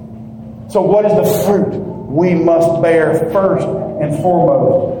is. So what is the fruit we must bear first and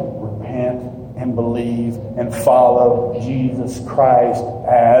foremost? Repent and believe and follow Jesus Christ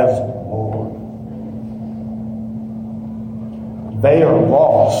as Lord. They are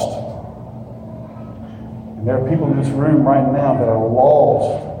lost. And there are people in this room right now that are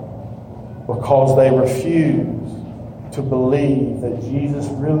lost because they refuse to believe that Jesus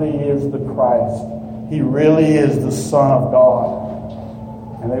really is the Christ. He really is the Son of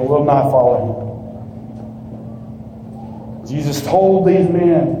God. And they will not follow him. Jesus told these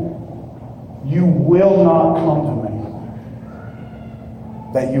men, you will not come to me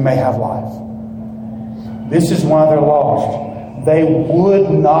that you may have life. This is why they're lost. They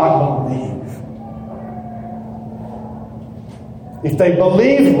would not believe. If they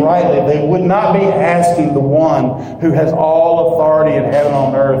believed rightly, they would not be asking the one who has all authority in heaven and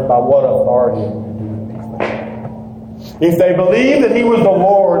on earth by what authority to do these things. If they believed that he was the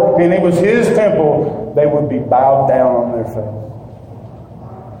Lord and it was his temple, they would be bowed down on their face.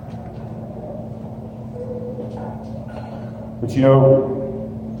 But you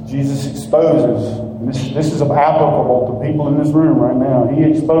know, Jesus exposes, this is applicable to people in this room right now. He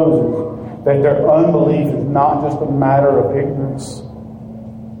exposes that their unbelief is not just a matter of ignorance.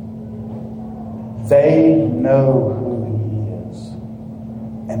 They know who he is.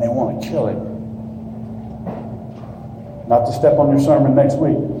 And they want to kill him. Not to step on your sermon next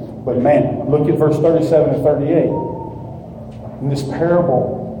week. But man, look at verse 37 and 38. In this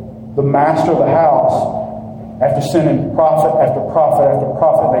parable, the master of the house, after sending prophet after prophet after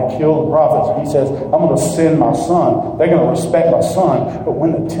prophet, they kill the prophets. He says, I'm going to send my son. They're going to respect my son. But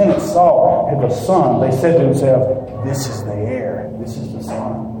when the tenants saw the son, they said to themselves, this is the heir. This is the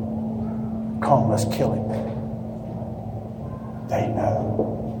son. Come, let's kill him. They know.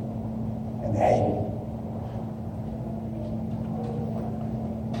 And they hate him.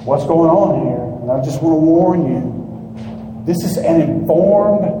 What's going on here? And I just want to warn you. This is an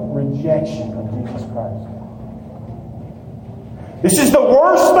informed rejection of Jesus Christ. This is the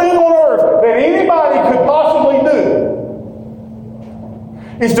worst thing on earth that anybody could possibly do.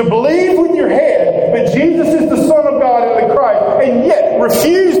 Is to believe with your head that Jesus is the Son of God and the Christ, and yet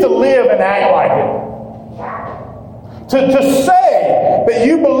refuse to live and act like it. To say that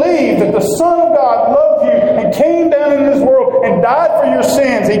you believe that the Son of God loved you and came down in this world and died for your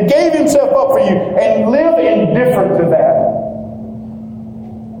sins. He gave himself up for you, and live indifferent to that.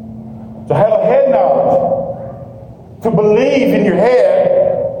 To have a head knowledge, to believe in your head.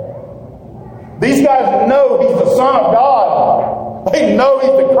 These guys know he's the Son of God. They know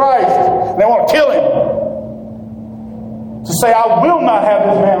he's the Christ. And they want to kill him. To say, I will not have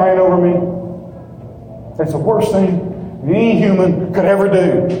this man reign over me. That's the worst thing any human could ever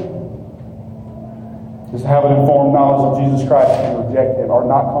do. Is to have an informed knowledge of Jesus Christ and reject him, or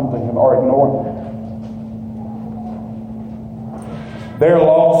not come to him, or ignore him. They're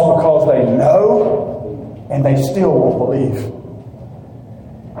lost because they know, and they still won't believe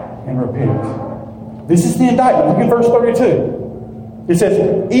and repent. This is the indictment. Look at verse 32. It says,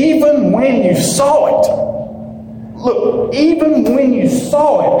 even when you saw it, look, even when you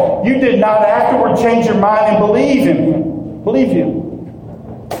saw it, you did not afterward change your mind and believe in him. Believe him.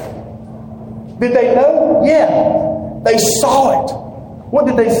 Did they know? Yeah. They saw it. What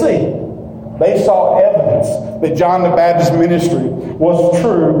did they see? They saw evidence that John the Baptist's ministry was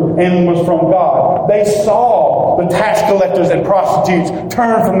true and was from God. They saw the tax collectors and prostitutes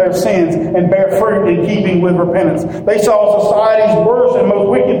turn from their sins and bear fruit in keeping with repentance. They saw society's worst and most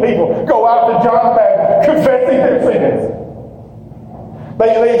wicked people go out to John the Baptist confessing their sins.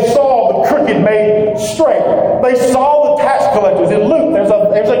 They saw the crooked made straight. They saw the tax collectors. In Luke, there's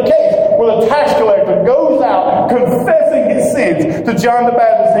a case where the tax collector goes out confessing his sins to John the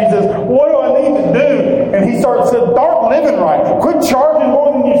Baptist. He says, what do I need to do? And he starts saying, start living right. Quit charging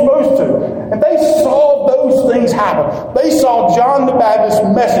more than you're supposed to. And they saw those things happen. They saw John the Baptist's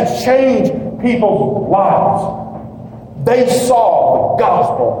message change people's lives. They saw the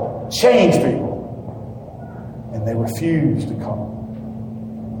gospel change people. And they refused to come.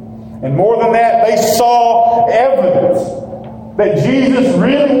 And more than that, they saw evidence that Jesus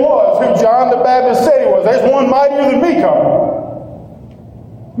really was who John the Baptist said he was. There's one mightier than me coming.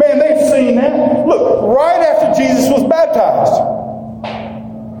 Man, they've seen that. Look, right after Jesus was baptized,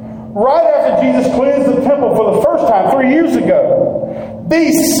 right after Jesus cleansed the temple for the first time 3 years ago,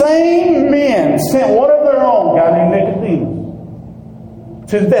 these same men sent one of their own, a guy named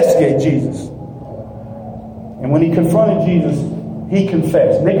Nicodemus, to investigate Jesus. And when he confronted Jesus, he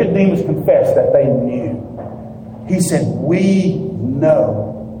confessed. Nicodemus confessed that they knew. He said, we know.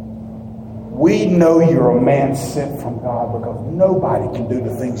 We know you're a man sent from God, because nobody can do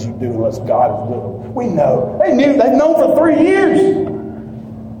the things you do unless God is with them. We know. They knew. They've known for 3 years.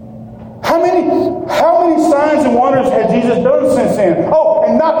 How many signs and wonders had Jesus done since then? Oh,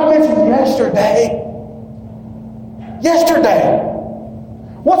 and not to mention yesterday. Yesterday.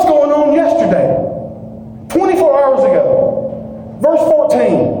 What's going on yesterday? 24 hours ago. Verse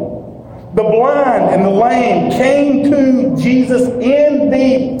 14, the blind and the lame came to Jesus in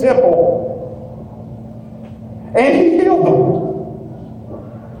the temple, and he healed them.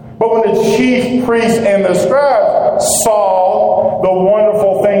 But when the chief priests and the scribes saw the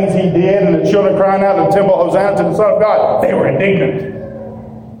wonderful things he did, and the children crying out in the temple, Hosanna to the Son of God, they were indignant.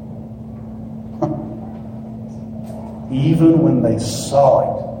 Even when they saw it,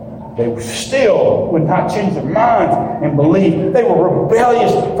 they still would not change their minds and believe. They were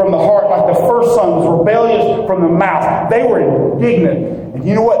rebellious from the heart, like the first son was rebellious from the mouth. They were indignant. And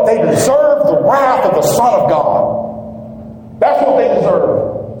you know what? They deserve the wrath of the Son of God. That's what they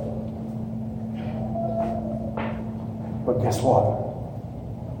deserve. But guess what?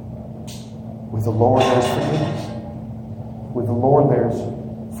 With the Lord there's forgiveness. With the Lord there's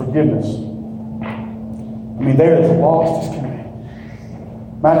forgiveness. I mean, they're as lost as can be.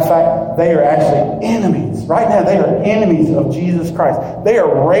 Matter of fact, they are actually enemies. Right now, they are enemies of Jesus Christ. They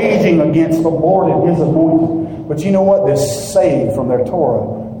are raging against the Lord and His anointing. But you know what? This saying from their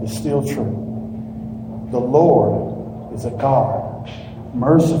Torah is still true. The Lord is a God,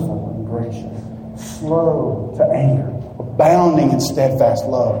 merciful and gracious, slow to anger, abounding in steadfast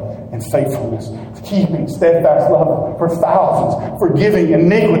love and faithfulness, keeping steadfast love for thousands, forgiving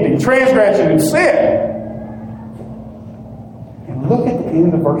iniquity, transgression, and sin. Look at the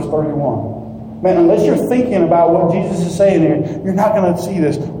end of verse 31. Man, unless you're thinking about what Jesus is saying here, you're not going to see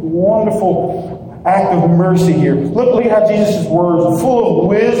this wonderful act of mercy here. Look at how Jesus' words, full of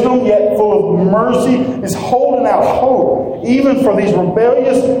wisdom yet full of mercy, is holding out hope, even for these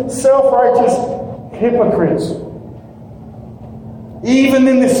rebellious, self-righteous hypocrites. Even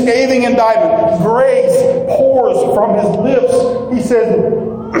in the scathing indictment, grace pours from His lips. He says,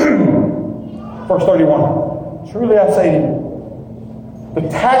 verse 31, truly I say to you, the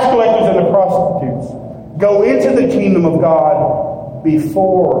tax collectors and the prostitutes go into the kingdom of God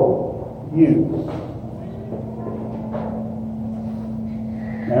before you.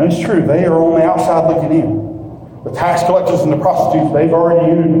 And it's true, they are on the outside looking in. The tax collectors and the prostitutes, they've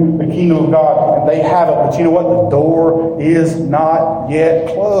already entered the kingdom of God, and they have it. But you know what? The door is not yet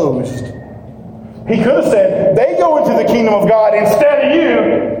closed. He could have said, they go into the kingdom of God instead of you.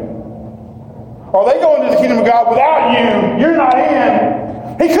 Or they go into the kingdom of God without you. You're not in.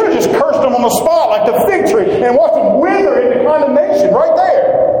 He could have just cursed them on the spot like the fig tree and watched them wither into condemnation right there.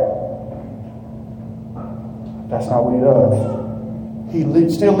 That's not what he does. He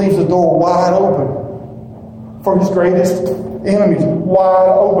still leaves the door wide open for his greatest enemies. Wide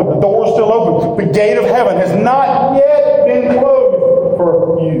open. The door is still open. The gate of heaven has not yet been closed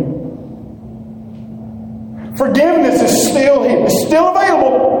for you. Forgiveness is still here. It's still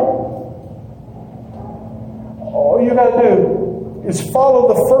available. All you got to do is follow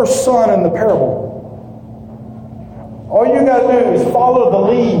the first son in the parable. All you got to do is follow the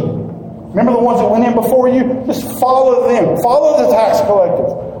lead. Remember the ones that went in before you? Just follow them. Follow the tax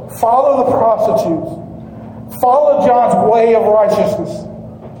collectors. Follow the prostitutes. Follow John's way of righteousness.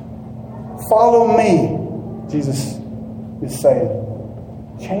 Follow me, Jesus is saying.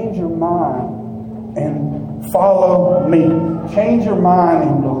 Change your mind and follow me. Change your mind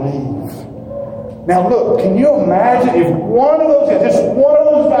and believe. Now look, can you imagine if one of those guys, just one of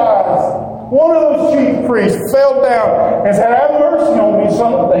those guys, one of those chief priests fell down and said, have mercy on me,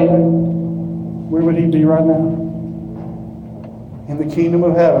 son of David. Where would he be right now? In the kingdom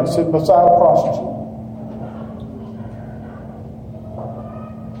of heaven, sitting beside a prostitute.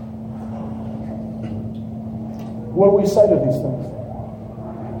 What do we say to these things?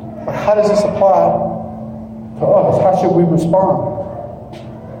 How does this apply to us? How should we respond?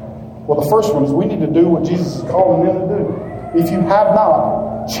 Well, the first one is we need to do what Jesus is calling them to do. If you have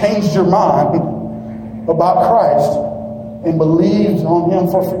not changed your mind about Christ and believed on Him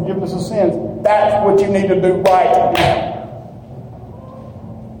for forgiveness of sins, that's what you need to do right now.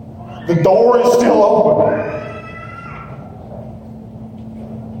 The door is still open.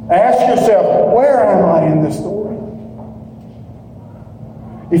 Ask yourself, where am I in this story?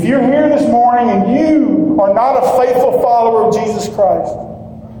 If you're here this morning and you are not a faithful follower of Jesus Christ,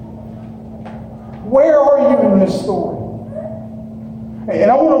 where are you in this story? And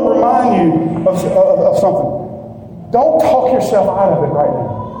I want to remind you of something. Don't talk yourself out of it right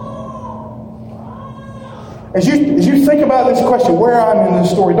now. As you think about this question, where I'm in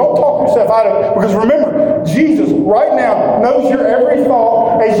this story, don't talk yourself out of it. Because remember, Jesus right now knows your every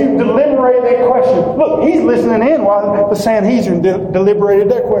thought as you deliberate that question. Look, He's listening in while the Sanhedrin deliberated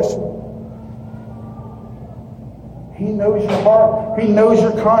that question. He knows your heart. He knows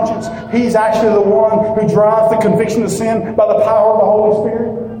your conscience. He's actually the one who drives the conviction of sin by the power of the Holy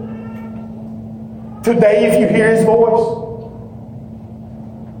Spirit. Today, if you hear His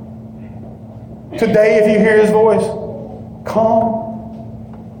voice, come.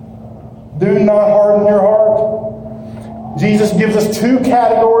 Do not harden your heart. Jesus gives us two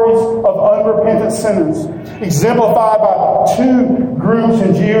categories of unrepentant sinners, exemplified by two groups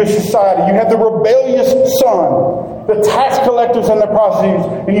in Jewish society. You have the rebellious son, the tax collectors and the prostitutes,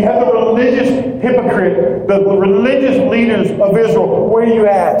 and you have the religious hypocrite, the religious leaders of Israel. Where are you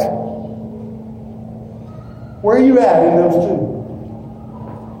at? Where are you at in those two?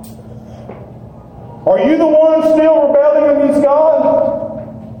 Are you the one still rebelling against God?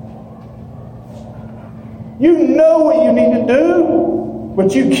 You know what you need to do,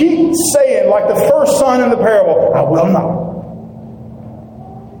 but you keep saying, like the first son in the parable, I will not.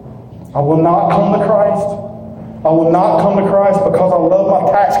 I will not come to Christ. I will not come to Christ because I love my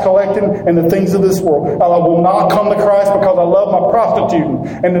tax collecting and the things of this world. I will not come to Christ because I love my prostituting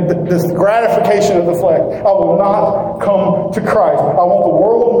and this gratification of the flesh. I will not come to Christ. I want the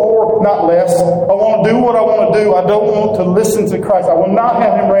world more, not less. I want to do what I want to do. I don't want to listen to Christ. I will not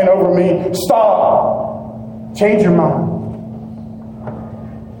have Him reign over me. Stop. Change your mind.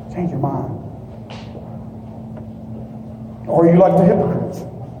 Change your mind. Or are you like the hypocrites?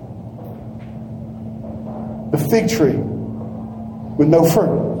 The fig tree with no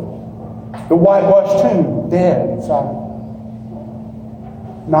fruit. The whitewashed tomb, dead inside.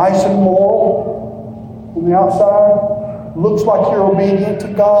 Nice and moral on the outside. Looks like you're obedient to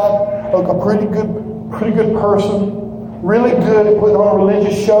God. Like a pretty good person. Really good at putting on a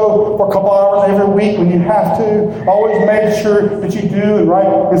religious show for a couple hours every week when you have to. Always make sure that you do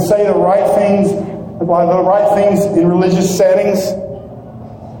and say the right things in religious settings.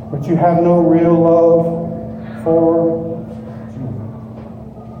 But you have no real love for Jesus.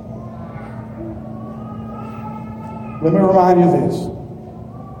 Let me remind you this.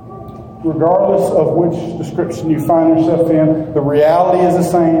 Regardless of which description you find yourself in, the reality is the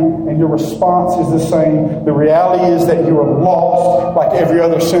same and your response is the same. The reality is that you are lost like every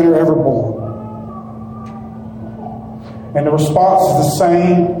other sinner ever born. And the response is the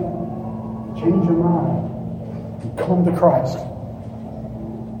same. Change your mind and come to Christ.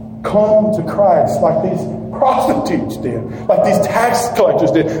 Come to Christ like these prostitutes did, like these tax collectors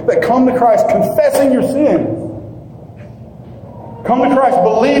did, that come to Christ confessing your sins. Come to Christ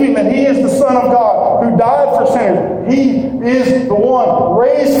believing that He is the Son of God who died for sinners. He is the one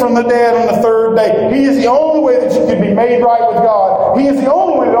raised from the dead on the third day. He is the only way that you can be made right with God. He is the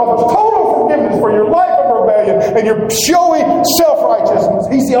only way that offers total forgiveness for your life of rebellion and your showy self-righteousness.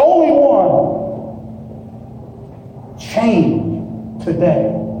 He's the only one. Change today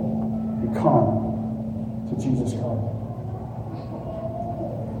and come to Jesus Christ.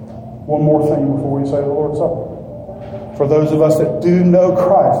 One more thing before we say the Lord's Supper. For those of us that do know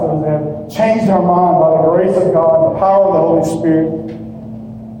Christ, those that have changed our mind by the grace of God and the power of the Holy Spirit,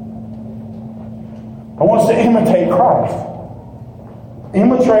 I want us to imitate Christ.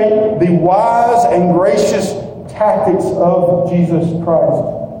 Imitate the wise and gracious tactics of Jesus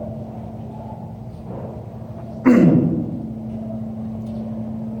Christ.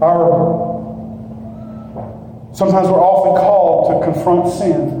 Sometimes we're often called to confront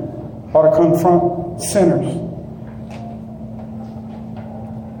sin or to confront sinners.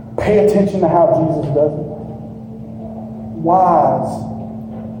 Pay attention to how Jesus does it. Wise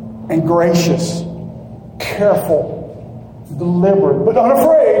and gracious, careful, deliberate, but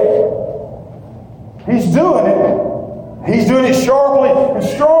unafraid. He's doing it. He's doing it sharply and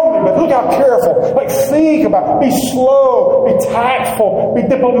strongly, but look how careful. Like, think about it. Be slow, be tactful, be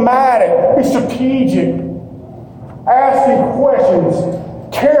diplomatic, be strategic. Asking questions,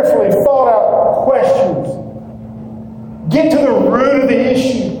 carefully thought out questions. Get to the root of the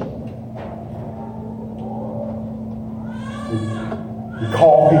issue. You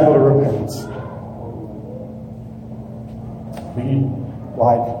call people to repentance. Be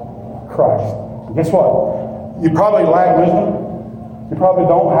like Christ. And guess what? You probably lack wisdom. You probably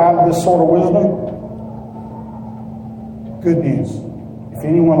don't have this sort of wisdom. Good news. If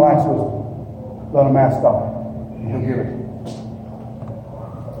anyone lacks wisdom, let him ask God. And He'll give it.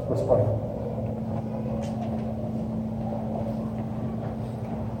 Let's pray.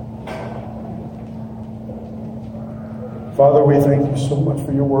 Father, we thank you so much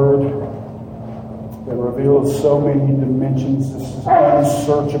for your word that reveals so many dimensions, this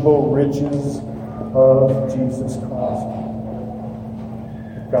unsearchable riches of Jesus Christ.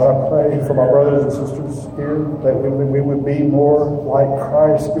 God, I pray for my brothers and sisters here that we would be more like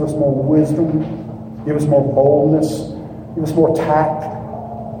Christ. Give us more wisdom. Give us more boldness. Give us more tact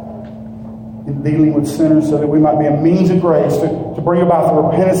in dealing with sinners so that we might be a means of grace to bring about the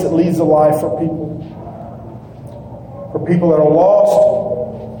repentance that leads to life for people. For people that are lost,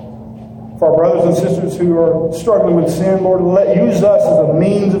 for our brothers and sisters who are struggling with sin, Lord, use us as a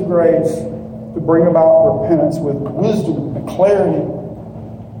means of grace to bring about repentance with wisdom and clarity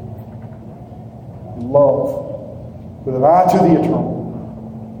and love, with an eye to the eternal.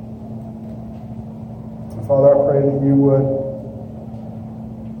 And Father, I pray that you would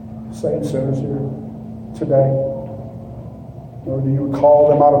save sinners here today. Lord, you would call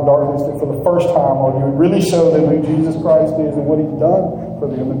them out of darkness for the first time, Lord, you would really show them who Jesus Christ is and what He's done for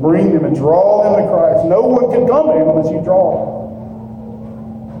them, and bring them and draw them to Christ. No one can come to Him unless you draw.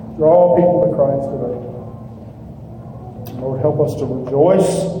 Draw people to Christ today. Lord, help us to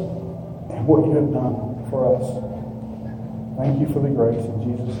rejoice in what you have done for us. Thank you for the grace in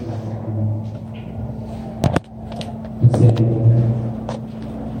Jesus' name. Amen.